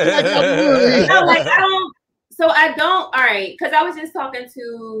 I don't. All right, because I was just talking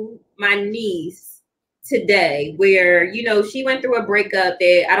to my niece today, where, you know, she went through a breakup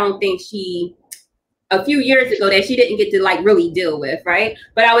that I don't think a few years ago that she didn't get to like really deal with, right?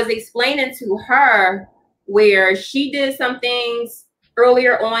 But I was explaining to her where she did some things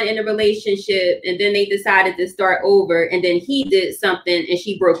earlier on in the relationship, and then they decided to start over, and then he did something and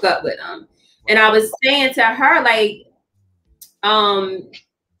she broke up with him. And I was saying to her, like,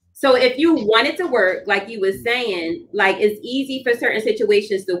 so if you want it to work, like you was saying, like, it's easy for certain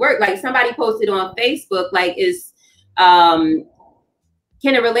situations to work. Like somebody posted on Facebook, like, can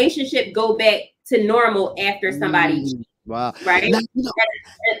a relationship go back to normal after somebody wow. Right? Now, you know,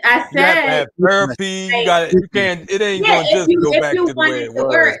 I said, you have to have therapy. It ain't going to just go back to the way it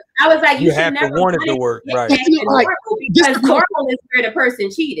was. I was like, you have to want it to work, right? Because normal is where the person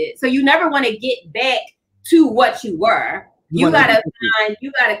cheated. So you never want to get back to what you were. You gotta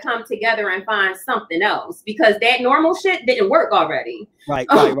come together and find something else, because that normal shit didn't work already. Right.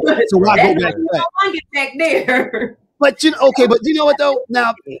 So why go back to that? I want to get back there. But you know what though?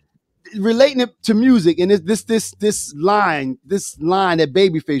 Now, relating it to music and this line that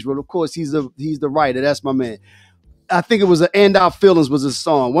Babyface wrote. Of course, he's the writer. That's my man. I think it was "And Our Feelings" was a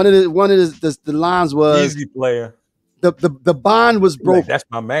song. One of the lines was "Easy Player." The bond was broken. Like, that's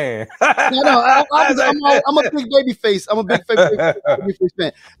my man. No, I'm a big Babyface. I'm a big Babyface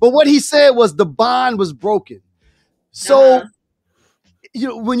fan. But what he said was the bond was broken. So, you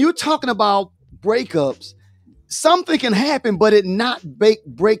know, when you're talking about breakups, something can happen, but it not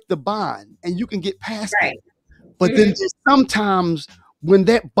break the bond, and you can get past it. But then sometimes when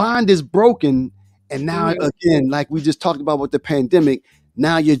that bond is broken, and now again, like we just talked about with the pandemic,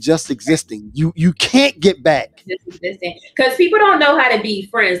 now you're just existing. You can't get back. Just existing. Because people don't know how to be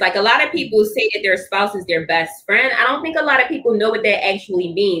friends. Like a lot of people say that their spouse is their best friend. I don't think a lot of people know what that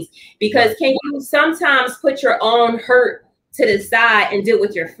actually means. Because can you sometimes put your own hurt to the side and deal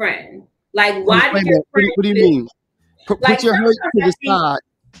with your friend? Like, why did your friend? What do you mean? Put your hurt to the side.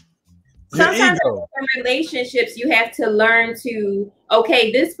 Sometimes in relationships, you have to learn to,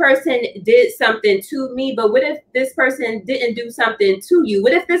 okay, this person did something to me, but what if this person didn't do something to you?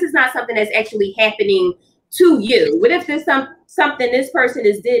 What if this is not something that's actually happening to you? What if this something this person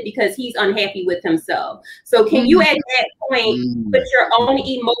did because he's unhappy with himself? So can you at that point put your own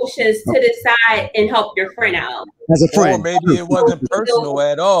emotions to the side and help your friend out? As a friend. Or maybe it wasn't personal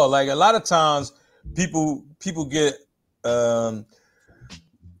at all. Like a lot of times people get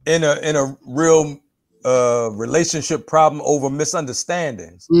in a real relationship problem over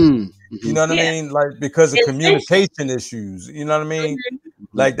misunderstandings. You know what I mean? Like because of communication issues. You know what I mean?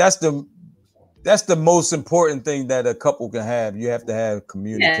 Like that's the most important thing that a couple can have. You have to have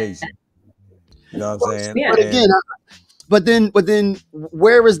communication. You know what I'm saying? Yeah. But then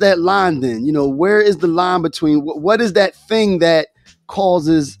where is that line then? You know, where is the line between what is that thing that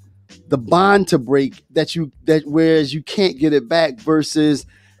causes the bond to break that whereas you can't get it back versus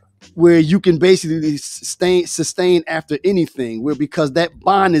where you can basically sustain after anything, where because that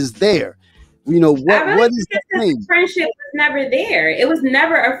bond is there. You know, what is the thing? Friendship was never there. It was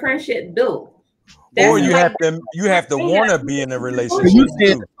never a friendship built. Or you have to want to be in a relationship. You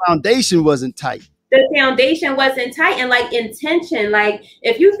said the foundation wasn't tight. The foundation wasn't tight, and like intention. Like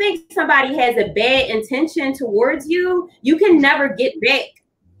if you think somebody has a bad intention towards you, you can never get back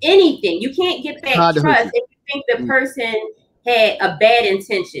anything. You can't get back trust if you think the person had a bad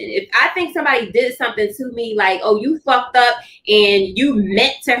intention. If I think somebody did something to me, like, oh, you fucked up and you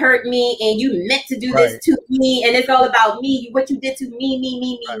meant to hurt me and you meant to do this to me, and it's all about me, what you did to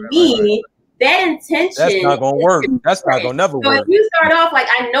me. That intention, that's not gonna work. That's not gonna never work. So if you start off like,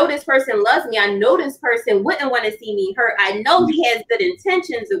 I know this person loves me, I know this person wouldn't want to see me hurt, I know he has good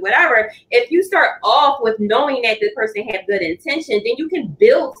intentions or whatever. If you start off with knowing that this person has good intentions, then you can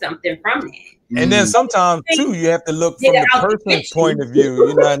build something from that. And then sometimes too, you have to look from the person's point of view,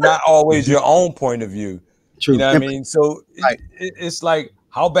 you know, not always your own point of view. True. You know what I mean? So it's like,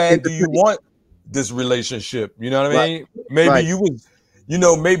 how bad do you want this relationship? You know what I mean? Maybe you was, you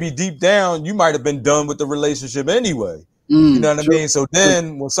know, maybe deep down you might have been done with the relationship anyway. You know what I mean? So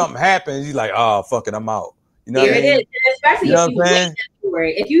then when something happens, you're like, oh, fuck it, I'm out. You know what I mean? It is. And especially you know if you waiting for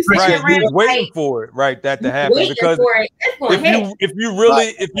it. If you sit around waiting for it, that to happen. Because if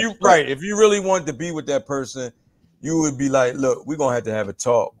you really want to be with that person, you would be like, look, we're gonna have to have a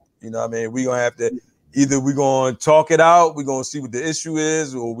talk. You know what I mean? We're gonna have to we're gonna talk it out, we're gonna see what the issue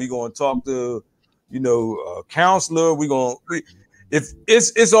is, or we're gonna talk to, you know, a counselor. If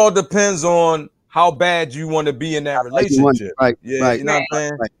it's all depends on how bad you want to be in that relationship. You know what I'm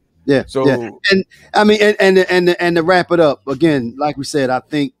saying? Yeah. So and I mean, and to wrap it up again, like we said, I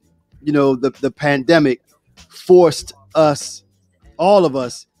think, you know, the pandemic forced us, all of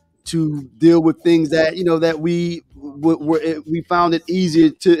us, to deal with things that, you know, that we found it easier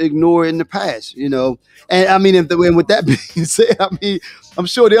to ignore in the past, you know. And I mean, and with that being said, I mean, I'm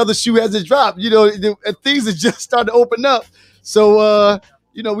sure the other shoe hasn't dropped, you know, things are just starting to open up. So,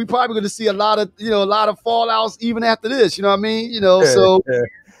 you know, we probably going to see a lot of fallouts even after this, you know what I mean? You know,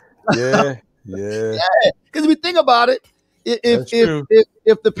 yeah. Because if we think about it, if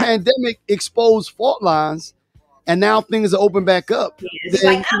the pandemic exposed fault lines and now things are open back up, it's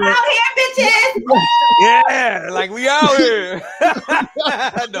like, I'm out here, bitches. Yeah, like we out here.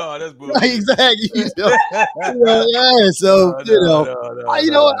 No, that's bullshit. Right, exactly. You know? So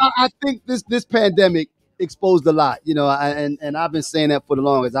I think this pandemic exposed a lot, you know, and I've been saying that for the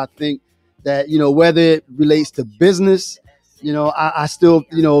longest. I think that, you know, whether it relates to business, you know, I still,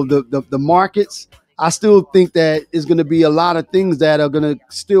 you know, the markets, I still think that is going to be a lot of things that are going to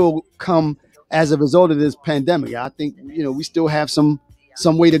still come as a result of this pandemic. I think, you know, we still have some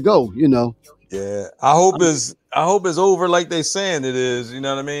way to go, you know. Yeah, I hope it's over like they saying it is. You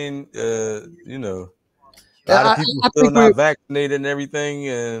know what I mean? You know, a lot of people still not vaccinated and everything,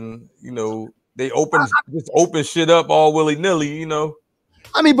 and you know, they just open shit up all willy nilly. You know.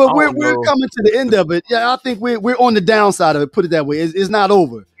 I mean, but we're coming to the end of it. Yeah, I think we're on the downside of it. Put it that way. It's not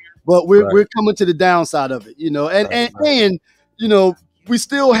over, but we're coming to the downside of it. You know, and you know, we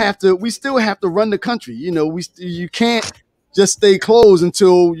still have to run the country. You know, you can't just stay closed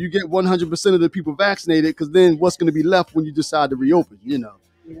until you get 100% of the people vaccinated, because then what's going to be left when you decide to reopen? You know,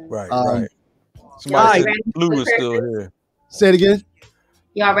 right. Somebody said the flu is still here. Say it again.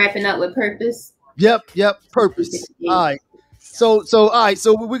 Y'all wrapping up with purpose. Yep. Purpose. All right. So all right.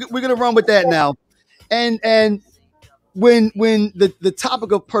 So we're gonna run with that now, and when the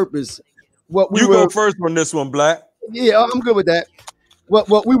topic of purpose, go first on this one, Black. Yeah, I'm good with that.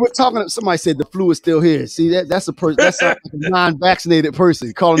 What we were talking. Somebody said the flu is still here. See that's a person. That's a non-vaccinated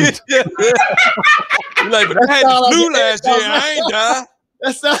person calling it. You're like, but I had the flu last year. I ain't died.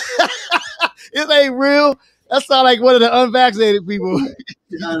 That's not. It ain't real. That sounds like one of the unvaccinated people.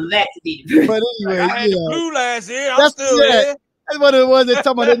 Unvaccinated. But anyway, I had the flu last year. I'm still here. That's one of the ones that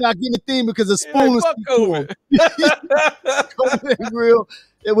talking about they're not getting a thing because the spoon is COVID. COVID real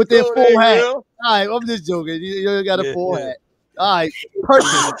with their full hat. All right, I'm just joking. You got a full hat. All right,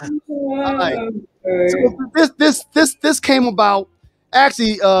 perfect. All right. So this came about.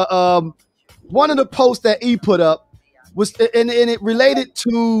 Actually, one of the posts that he put up was, and it related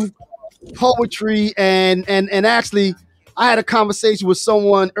to poetry, and actually, I had a conversation with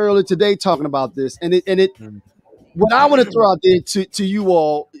someone earlier today talking about this, and it. What I want to throw out there to you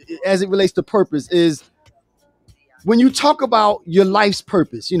all, as it relates to purpose, is when you talk about your life's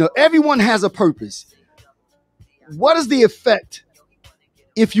purpose. You know, everyone has a purpose. What is the effect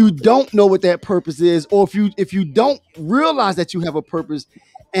if you don't know what that purpose is, or if you don't realize that you have a purpose,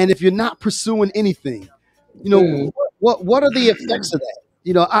 and if you're not pursuing anything? You know, what are the effects of that?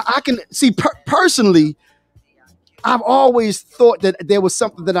 You know, I can see personally, I've always thought that there was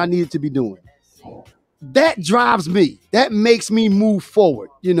something that I needed to be doing. that drives me. That makes me move forward,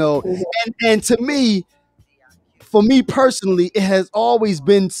 you know. And to me, for me personally, it has always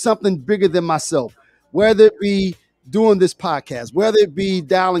been something bigger than myself, whether it be doing this podcast, whether it be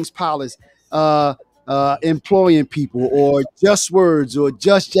Dowling's Palace, employing people, or Just Words, or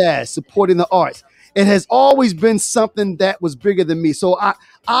Just Jazz, supporting the arts. It has always been something that was bigger than me. So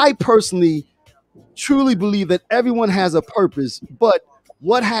I personally truly believe that everyone has a purpose, but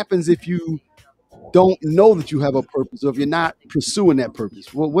what happens if you don't know that you have a purpose, or if you're not pursuing that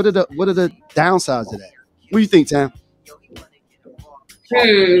purpose? What are the downsides of that? What do you think, Tam?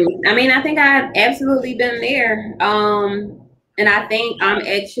 I mean, I think I've absolutely been there. And I think I'm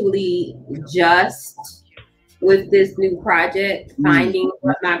actually just with this new project finding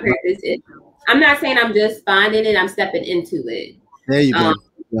what my purpose is. I'm not saying I'm just finding it, I'm stepping into it. There you go.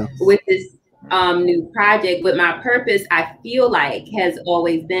 Yeah. With this new project, but my purpose, I feel like, has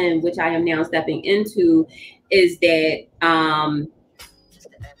always been, which I am now stepping into, is that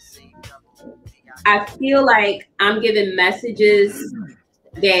I feel like I'm giving messages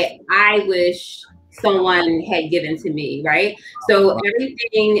that I wish someone had given to me, right? So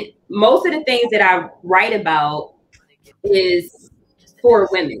most of the things that I write about is for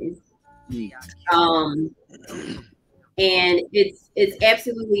women. And it's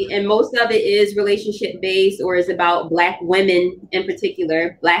absolutely, and most of it is relationship based, or is about Black women in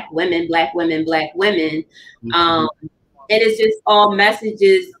particular, Black women. And it's just all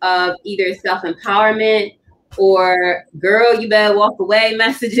messages of either self-empowerment, or girl, you better walk away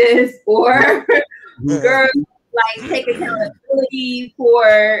messages, or girl, like, take accountability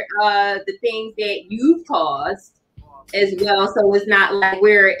for the things that you've caused as well. So it's not like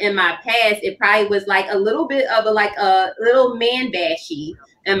we're in my past. It probably was like a little bit of a little man bashy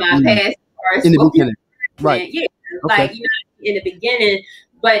in my past. In the beginning. Right. Yeah. Okay. Like, in the beginning,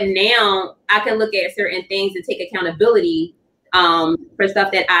 but now I can look at certain things and take accountability for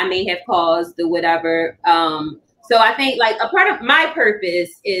stuff that I may have caused or whatever. So I think, like, a part of my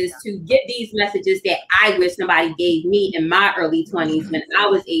purpose is to get these messages that I wish somebody gave me in my early 20s when I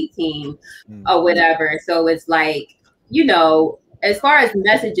was 18 or whatever. So it's like, as far as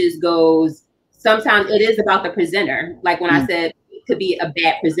messages goes, sometimes it is about the presenter. Like when I said it could be a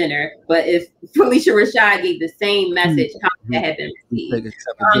bad presenter, but if Phylicia Rashad gave the same message, how would that have been received?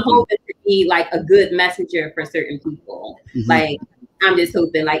 I'm hoping to be like a good messenger for certain people. Like, I'm just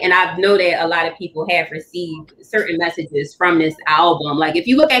hoping, like, and I know that a lot of people have received certain messages from this album. Like, if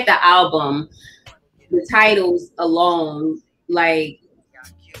you look at the album, the titles alone, like,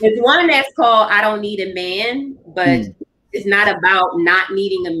 it's one that's called I Don't Need a Man, but it's not about not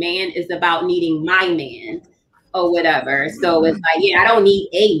needing a man. It's about needing my man or whatever. So it's like, yeah, I don't need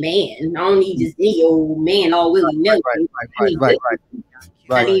a man. I don't need just any old man all willy-nilly. Right.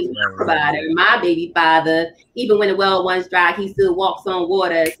 I need my provider, my baby father. Even when the well runs dry, he still walks on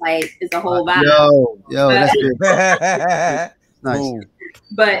water. It's like, it's a whole vibe. Yo, that's good. Nice.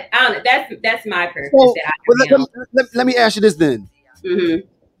 But I don't know, that's my purpose. Let me ask you this then.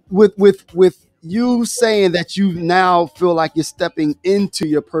 With you saying that you now feel like you're stepping into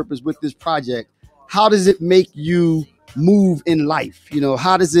your purpose with this project, how does it make you move in life?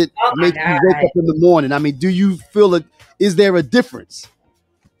 How does it make you wake up in the morning? I mean, do you feel it? Is there a difference?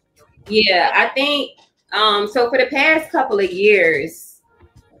 Yeah, I think so. For the past couple of years,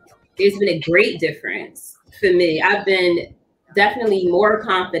 there's been a great difference for me. I've been definitely more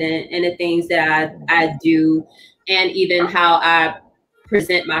confident in the things that I do, and even how I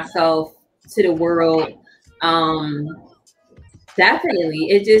present myself to the world. Definitely,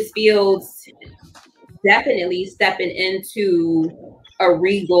 it just feels definitely stepping into a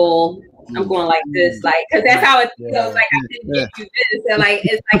regal. I'm going like this, like, because that's how it feels. Like, I didn't get you this, so like,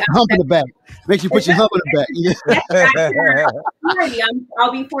 it's like hump in the back. Makes you put your hump in the back.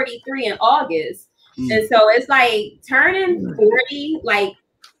 I'll be 43 in August, and so it's like turning 40, like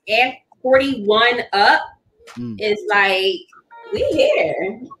at 41 up. It's like we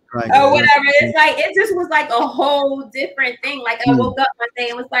here. Or whatever. It's like, it just was like a whole different thing. Like, I woke up one day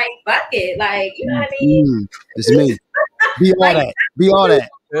and was like, fuck it. Like, you know what I mean? It's me. Be all like, that. Be all that.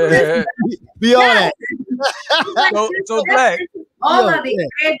 Be all that. So Black. All of it.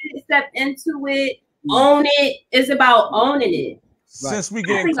 Step into it. Own it. It's about owning it. Since we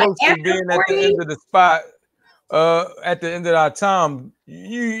getting close to being at the end of the spot, at the end of our time,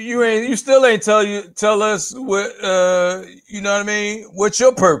 you still ain't tell us what you know what I mean? What's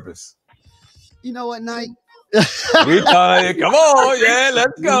your purpose? You know what, Nike? We tired. Come on, yeah,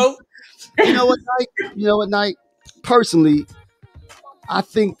 let's go. You know what, Nike? Personally, I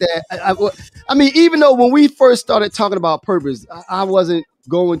think that I mean, even though when we first started talking about purpose, I wasn't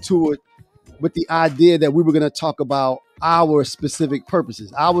going to it with the idea that we were going to talk about our specific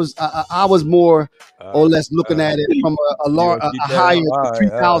purposes. I was more or less looking at it from a higher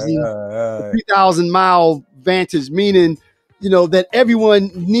 3,000 mile vantage, meaning, that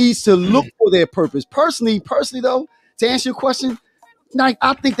everyone needs to look for their purpose. Personally though, to answer your question, like,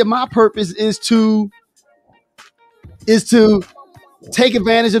 I think that my purpose is to take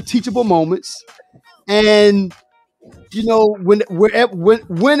advantage of teachable moments, and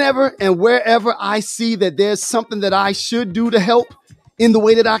whenever and wherever I see that there's something that I should do to help in the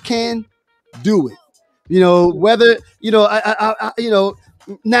way that I can, do it. Whether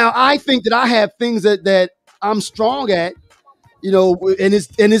now I think that I have things that I'm strong at, and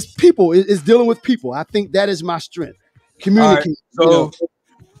it's people. It's dealing with people. I think that is my strength. Communicate. Right, so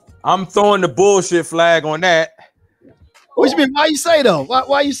I'm throwing the bullshit flag on that. What you mean? Why you say though?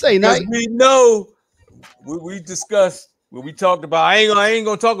 Why you say? Because we know we discussed what we talked about. I ain't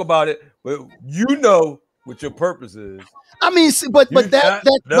gonna talk about it, but what your purpose is. I mean, but that's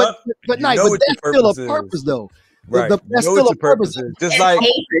still a purpose though. Right. That's still a purpose.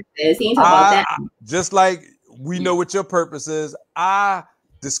 Just like we know what your purpose is. I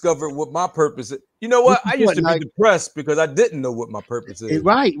discovered what my purpose is. You know what? I used to be depressed because I didn't know what my purpose is.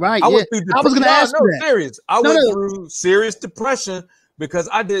 Right. I was going to ask you that. Serious. I went through serious depression because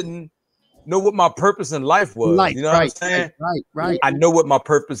I didn't know what my purpose in life was. You know what I'm saying? Right. I know what my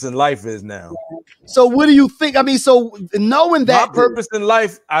purpose in life is now. So what do you think? I mean, so knowing that my purpose in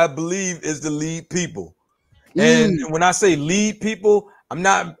life, I believe, is to lead people. And when I say lead people, I'm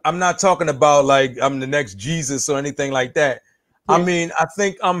not talking about like I'm the next Jesus or anything like that. Yeah. I mean, I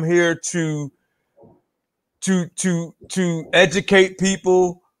think I'm here to educate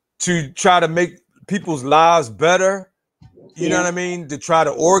people, to try to make people's lives better. You know what I mean? To try to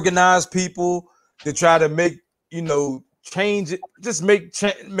organize people, to try to make, change it, just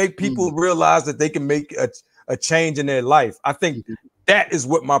make people realize that they can make a change in their life. I think that is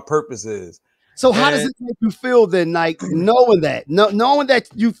what my purpose is. So how does it make you feel then, like knowing that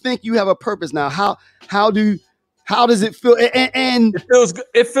you think you have a purpose now? How does it feel? And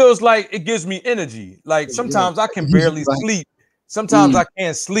it feels like it gives me energy. Like sometimes I can barely sleep. Sometimes I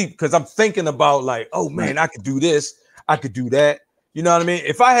can't sleep because I'm thinking about like, oh man, I could do this, I could do that. You know what I mean?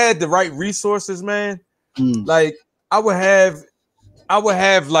 If I had the right resources, man, like I would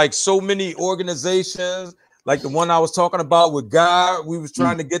have like so many organizations, like the one I was talking about with God. We was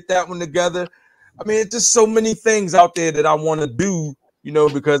trying to get that one together. I mean, it's just so many things out there that I want to do,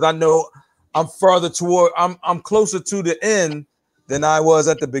 because I know I'm I'm closer to the end than I was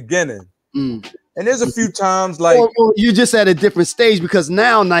at the beginning. And there's a few times like or you just at a different stage, because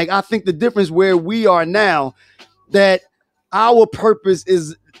now, like, I think the difference where we are now, that our purpose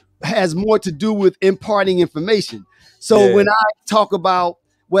has more to do with imparting information. So when I talk about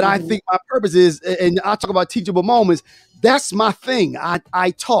what I think my purpose is, and I talk about teachable moments, that's my thing.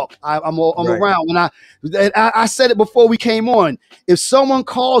 I talk. I'm around. When I said it before we came on. If someone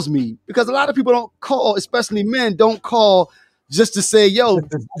calls me, because a lot of people don't call, especially men, don't call just to say, yo,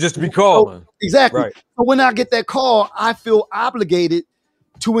 just to be calling. Exactly. Right. But when I get that call, I feel obligated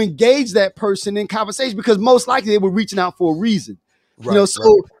to engage that person in conversation, because most likely they were reaching out for a reason. Right,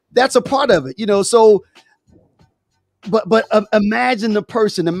 that's a part of it. So. But imagine the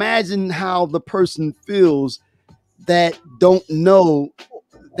person. Imagine how the person feels that don't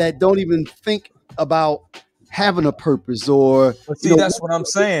even think about having a purpose, or. But see, that's what I'm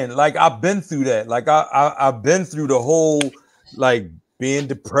saying. Like I've been through that. Like I've been through the whole, like, being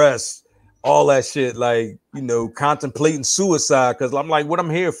depressed, all that shit. Like, contemplating suicide, because I'm like, what I'm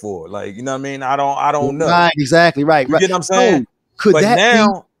here for? Like, you know what I mean? I don't know. Right. Exactly. Right. You get what I'm saying? But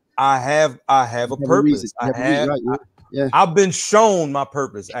now I have a purpose. I've been shown my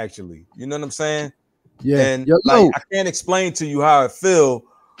purpose, actually. You know what I'm saying? Yeah. And I can't explain to you how I feel,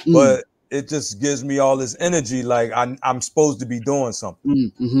 but it just gives me all this energy. Like I'm supposed to be doing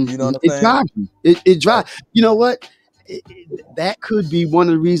something. You know what I'm saying? It drives you. It drives. You know what? That could be one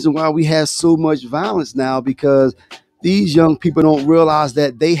of the reasons why we have so much violence now, because these young people don't realize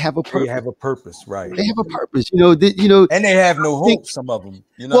that they have a purpose. They have a purpose, right? They have a purpose, and they have no hope. Some of them,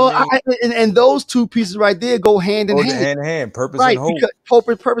 and those two pieces right there go hand in hand. Hand in hand, purpose and hope.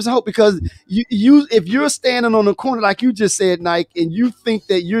 Purpose and hope. Because you, if you're standing on the corner like you just said, Nike, and you think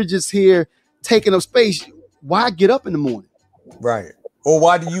that you're just here taking up space, why get up in the morning? Right. Or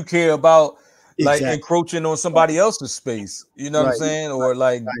why do you care about like encroaching on somebody else's space? You know what I'm saying? Or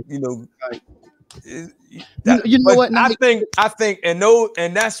like you know what? I think, and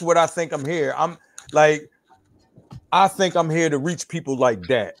that's what I think I'm here. I think I'm here to reach people like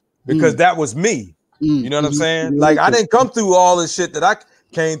that, because that was me. You know what I'm saying? Like I didn't come through all the shit that I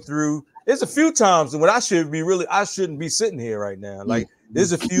came through there's a few times when I shouldn't be sitting here right now. Like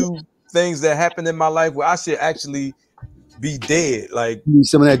there's a few things that happened in my life where I should actually be dead. Like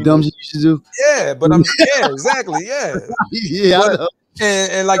some of that dumb shit you should do. Yeah, but exactly. Yeah. Yeah. But,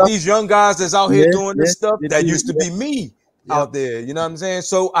 and like these young guys that's out here doing this stuff, that used to be me out there. You know what I'm saying?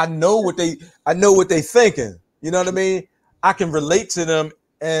 So I know what they thinking. You know what I mean? I can relate to them,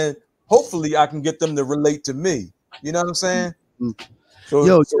 and hopefully I can get them to relate to me. You know what I'm saying? So,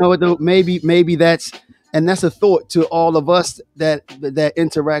 you know what though? Maybe that's a thought to all of us that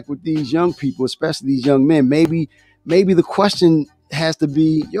interact with these young people, especially these young men. Maybe the question has to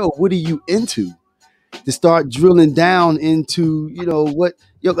be, what are you into? To start drilling down into, what,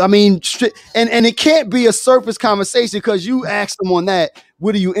 I mean, and it can't be a surface conversation, because you ask them on that,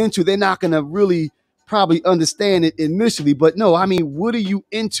 what are you into? They're not going to really probably understand it initially, but no, I mean, what are you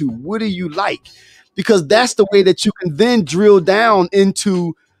into? What do you like? Because that's the way that you can then drill down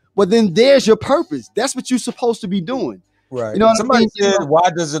into, well, then there's your purpose. That's what you're supposed to be doing. Right. You know what Somebody I mean? said, why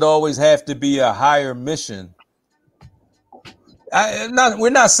does it always have to be a higher mission? We're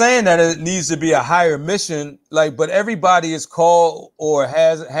not saying that it needs to be a higher mission, but everybody is called or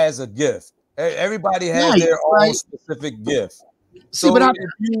has a gift. Everybody has their own specific gift. So if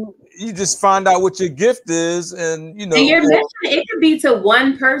you just find out what your gift is, and and your mission, it could be to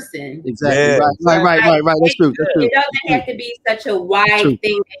one person. Exactly. Right. That's true. It doesn't have to be such a wide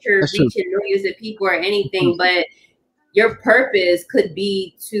thing that you're reaching millions of people or anything, but your purpose could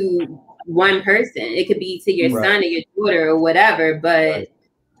be to one person. It could be to your son or your daughter or whatever, but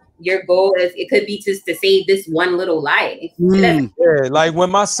your goal it could be just to save this one little life. Yeah, like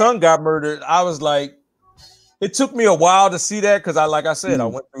when my son got murdered, I was like, it took me a while to see that, because I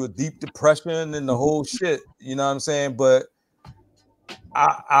went through a deep depression and the whole shit. You know what I'm saying? But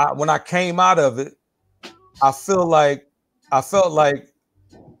I when I came out of it, I felt like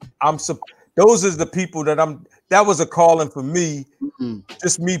those is the people that was a calling for me,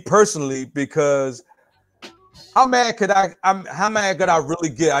 just me personally, because how mad could I really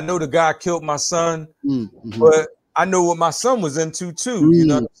get? I know the guy killed my son, but I know what my son was into too. You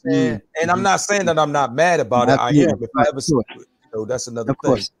know what I'm saying? And I'm not saying that I'm not mad about it. I am. If I ever, that's another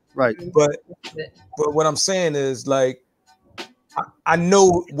thing. Right. But what I'm saying is, like, I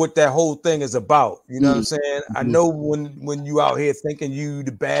know what that whole thing is about. You know what I'm saying? I know when you out here thinking you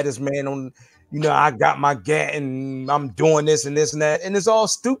the baddest man on, I got my gat and I'm doing this and this and that, and it's all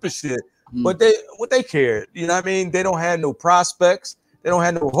stupid shit. But they care. You know what I mean? They don't have no prospects. They don't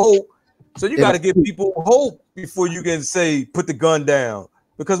have no hope. So you got to give people hope before you can say put the gun down.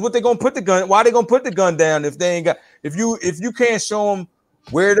 Because what they gonna put the gun? Why they gonna put the gun down if they ain't got? If you can't show them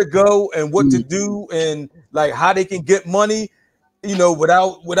where to go and what to do and like how they can get money,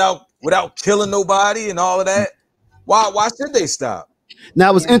 without killing nobody and all of that, why should they stop?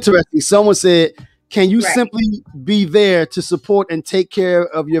 Now it was interesting. Someone said, can you simply be there to support and take care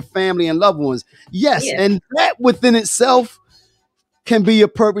of your family and loved ones? Yes, and that within itself can be a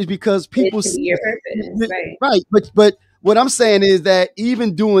purpose, because people see your purpose, right. But what I'm saying is that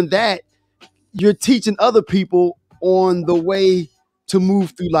even doing that, you're teaching other people on the way to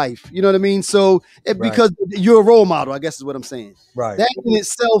move through life. You know what I mean? So because you're a role model, I guess is what I'm saying. Right. That in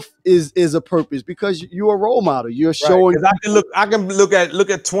itself is a purpose, because you're a role model. You're showing. I can look at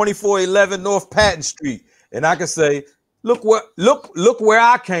 2411 North Patton Street, and I can say, look where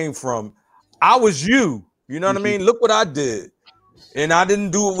I came from. I was you. You know what I mean? Look what I did. And I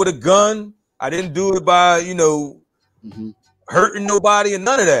didn't do it with a gun. I didn't do it by, hurting nobody and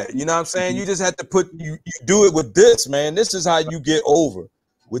none of that. You know what I'm saying? You just have to you do it with this, man. This is how you get over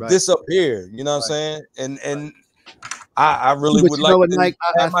with this up here. You know what I'm saying? And I really would like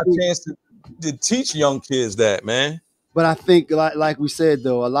to have my chance to teach young kids that, man. But I think, like we said,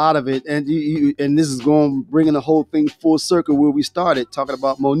 though, a lot of it, and and this is bringing the whole thing full circle where we started talking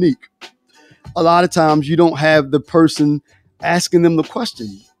about Monique. A lot of times you don't have the person asking them the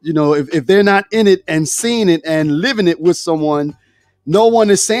question. If they're not in it and seeing it and living it with someone, no one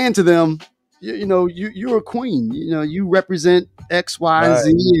is saying to them, you're a queen. You represent X, Y, and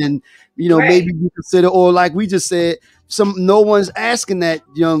Z, and maybe you consider, or like we just said, no one's asking that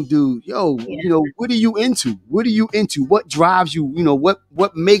young dude, what are you into? What are you into? What drives you?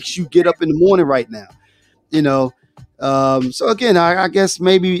 What makes you get up in the morning right now? So again, I guess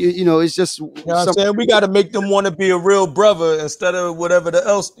maybe it's just what I'm saying, we got to make them want to be a real brother instead of whatever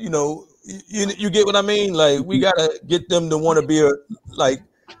else. You get what I mean? Like we got to get them to want to be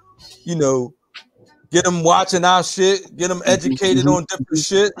get them watching our shit, get them educated on different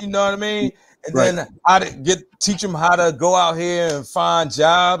shit. You know what I mean? And then how to teach them how to go out here and find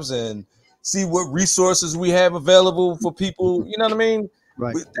jobs and see what resources we have available for people. You know what I mean?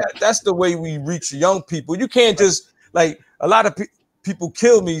 Right. That's the way we reach young people. You can't just like a lot of people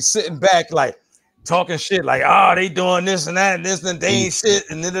kill me sitting back like talking shit like, oh, they doing this and that and this and they ain't shit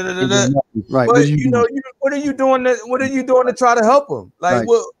and right. But what are you doing? What are you doing to try to help them? Like,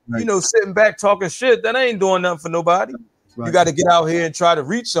 sitting back talking shit that ain't doing nothing for nobody. Right. You got to get out here and try to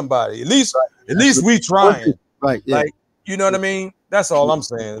reach somebody. At least we trying. Right. Yeah. Like, you know what I mean? That's all I'm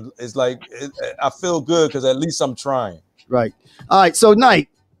saying. It's like I feel good because at least I'm trying. Right. All right. So, Knight,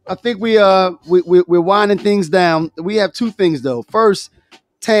 I think we're winding things down. We have two things though. First,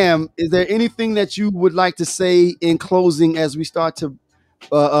 Tam, is there anything that you would like to say in closing as we start to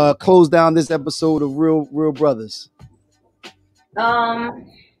close down this episode of Real Brothers? Nah.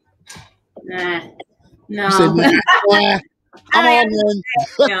 No. Come on, man.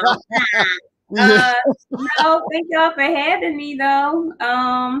 No, thank y'all for having me though.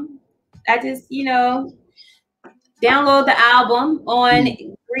 I just, download the album on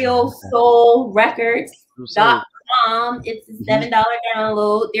RealSoulRecords.com. It's a $7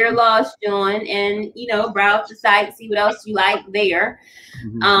 download. They're Lost John, and browse the site, see what else you like there.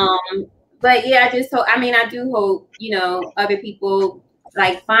 But yeah, I do hope other people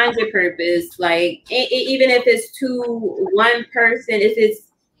like find your purpose. Like even if it's to one person, if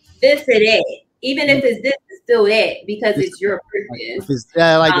it's this or that, even if it's this, it's still that because it's your purpose.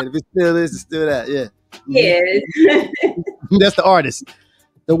 I like it. If it's still this, it's still that. Yeah. Yes. That's the artist,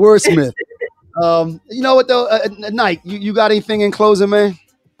 the wordsmith. You know what though, Knight, you got anything in closing, man?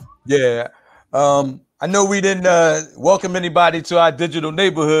 Yeah. I know we didn't welcome anybody to our digital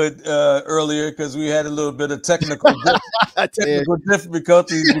neighborhood earlier because we had a little bit of technical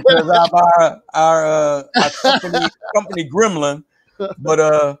difficulties because of our company Gremlin.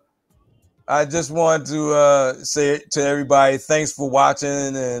 But I just wanted to say to everybody, thanks for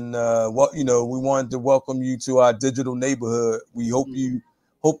watching, and we wanted to welcome you to our digital neighborhood. We hope you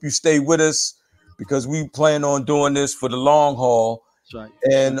stay with us because we plan on doing this for the long haul. That's right.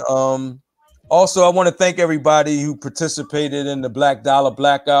 And also, I want to thank everybody who participated in the Black Dollar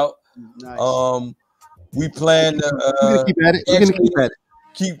Blackout. Nice. We plan to we're gonna keep at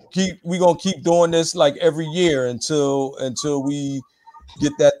it. We're gonna keep doing this like every year until we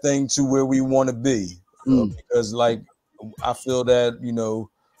get that thing to where we want to be. Because like I feel that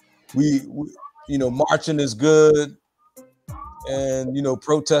we marching is good and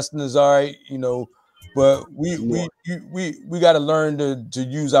protesting is all right, but we got to learn to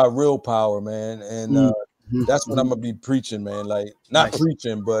use our real power, man, and that's what I'm gonna be preaching, man. Like not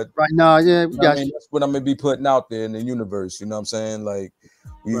preaching, but right now, yeah, that's what I'm gonna be putting out there in the universe. You know what I'm saying? Like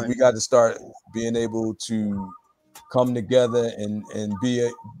we got to start being able to come together and be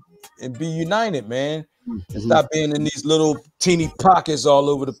united, man, and stop being in these little teeny pockets all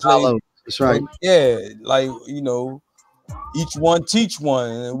over the place. That's right. Yeah, like each one teach one,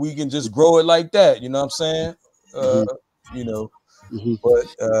 and we can just grow it like that. You know what I'm saying? But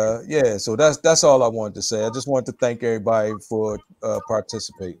so that's all I wanted to say. I just wanted to thank everybody for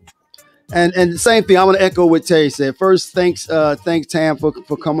participating. And the same thing, I want to echo what Terry said. First, thanks Tam for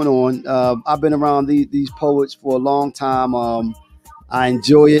coming on. I've been around these poets for a long time. I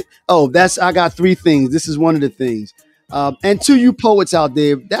enjoy it. I got three things. This is one of the things. And to you poets out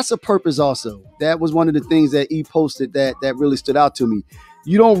there, that's a purpose also. That was one of the things that E posted that really stood out to me.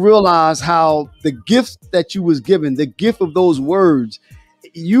 You don't realize how the gift that you was given, the gift of those words,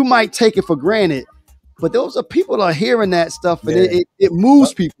 you might take it for granted, but those are people that are hearing that stuff and it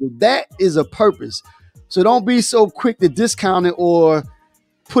moves people. That is a purpose. So don't be so quick to discount it or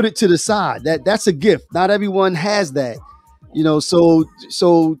put it to the side. That's a gift. Not everyone has that, so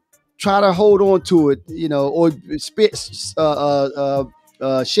try to hold on to it, or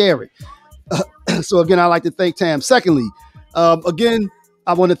share it. So again, I'd like to thank Tam. Secondly, again,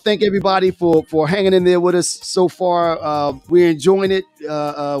 I want to thank everybody for hanging in there with us so far. We're enjoying it.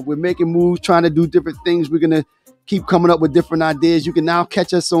 We're making moves, trying to do different things. We're going to keep coming up with different ideas. You can now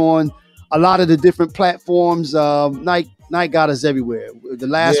catch us on a lot of the different platforms. Knight got us everywhere. The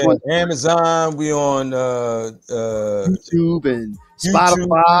last one, Amazon. We on YouTube and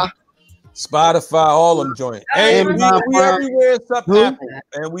Spotify, all them joint. Hey, we everywhere except Apple,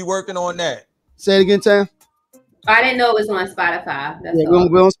 and we working on that. Say it again, Tam. I didn't know it was on Spotify.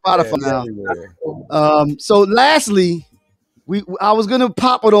 We're on Spotify now. So lastly, I was gonna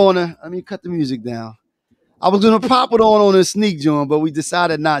pop it on her. Let me cut the music down. I was gonna pop it on a sneak joint, but we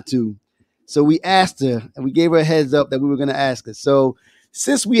decided not to. So we asked her, and we gave her a heads up that we were gonna ask her. So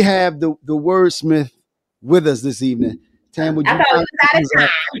since we have the wordsmith with us this evening, Tam, would you? I thought we was out of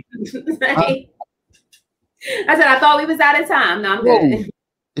time. I said I thought we was out of time. No, I'm good.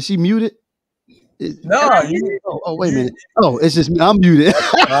 Is she muted? No, wait a minute. Oh, it's just me. I'm muted.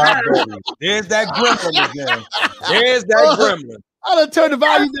 There's that gremlin again. There's that gremlin. I done turned the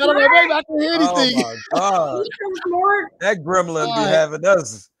volume down. I'm like, maybe I can hear anything. Oh my God. That gremlin be having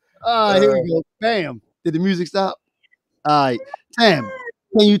us. All right, here we go. Bam. Did the music stop? All right. Tam,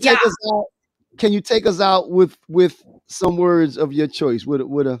 can you take us out? Can you take us out with some words of your choice with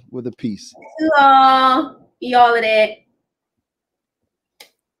a piece? Be all of that.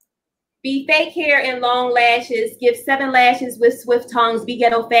 Be fake hair and long lashes. Give 7 lashes with swift tongues. Be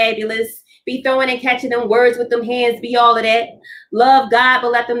ghetto fabulous. Be throwing and catching them words with them hands. Be all of that. Love God,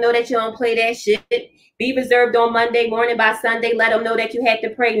 but let them know that you don't play that shit. Be reserved on Monday morning. By Sunday, let them know that you had to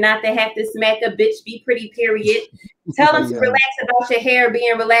pray, not to have to smack a bitch. Be pretty, period. Tell them to relax about your hair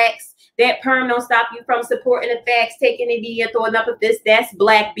being relaxed. That perm don't stop you from supporting the facts, taking it in, throwing up a fist. That's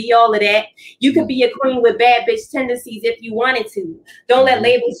black. Be all of that. You could be a queen with bad bitch tendencies if you wanted to. Don't let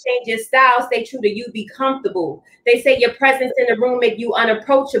labels change your style. Stay true to you. Be comfortable. They say your presence in the room make you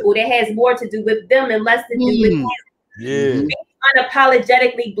unapproachable. That has more to do with them and less to do with you. Yeah. Be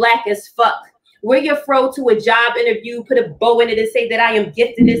unapologetically black as fuck. Wear your fro to a job interview, put a bow in it and say that I am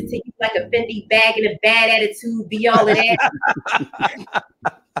gifting this to you like a Fendi bag and a bad attitude. Be all of that.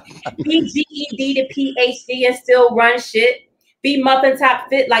 Be GED to PhD and still run shit. Be muffin top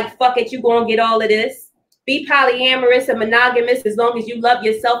fit like fuck it, you gonna get all of this. Be polyamorous and monogamous as long as you love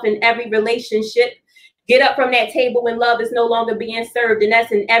yourself in every relationship. Get up from that table when love is no longer being served, and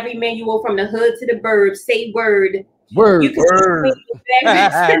that's in every manual from the hood to the burbs. Say word. Word. You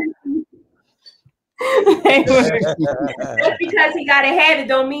can just because he gotta have it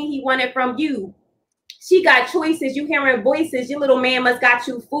don't mean he want it from you. She got choices. You hearing voices. Your little man must got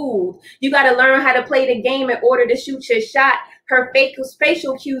you fooled. You got to learn how to play the game in order to shoot your shot. Her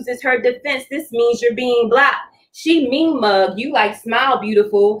facial cues is her defense. This means you're being blocked. She mean mug. You like smile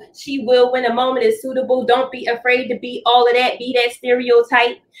beautiful. She will when a moment is suitable. Don't be afraid to be all of that. Be that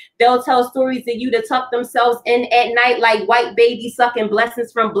stereotype. They'll tell stories of you to tuck themselves in at night like white babies sucking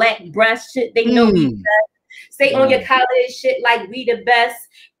blessings from black breasts. Shit, they know we best. Stay on your college shit like we the best.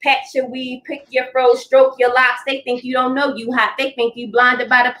 Pat your weave, pick your fro, stroke your locks. They think you don't know you hot. They think you blinded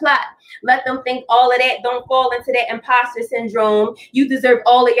by the plot. Let them think all of that. Don't fall into that imposter syndrome. You deserve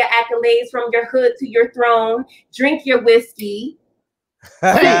all of your accolades from your hood to your throne. Drink your whiskey.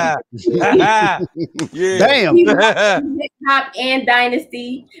 Yeah. Damn. Hip hop and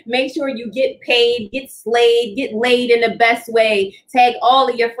dynasty. Make sure you get paid, get slayed, get laid in the best way. Tag all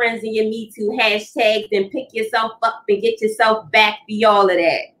of your friends in your Me Too hashtags and pick yourself up and get yourself back. Be all of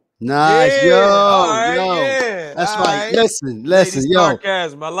that. Nice, yo. That's all right. Listen, Lady yo.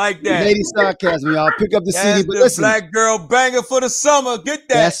 Sarcasm, I like that. Lady Sarcasm, y'all. Pick up the CD, but the listen. Black girl banger for the summer. Get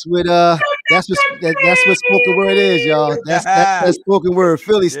that. That's what spoken word is, y'all. That's spoken word,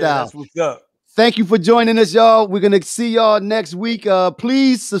 Philly style. That's what's up. Thank you for joining us, y'all. We're gonna see y'all next week.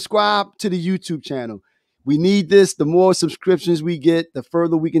 Please subscribe to the YouTube channel. We need this. The more subscriptions we get, the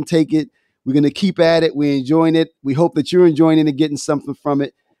further we can take it. We're gonna keep at it. We're enjoying it. We hope that you're enjoying it and getting something from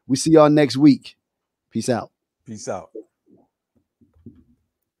it. We see y'all next week. Peace out. Peace out.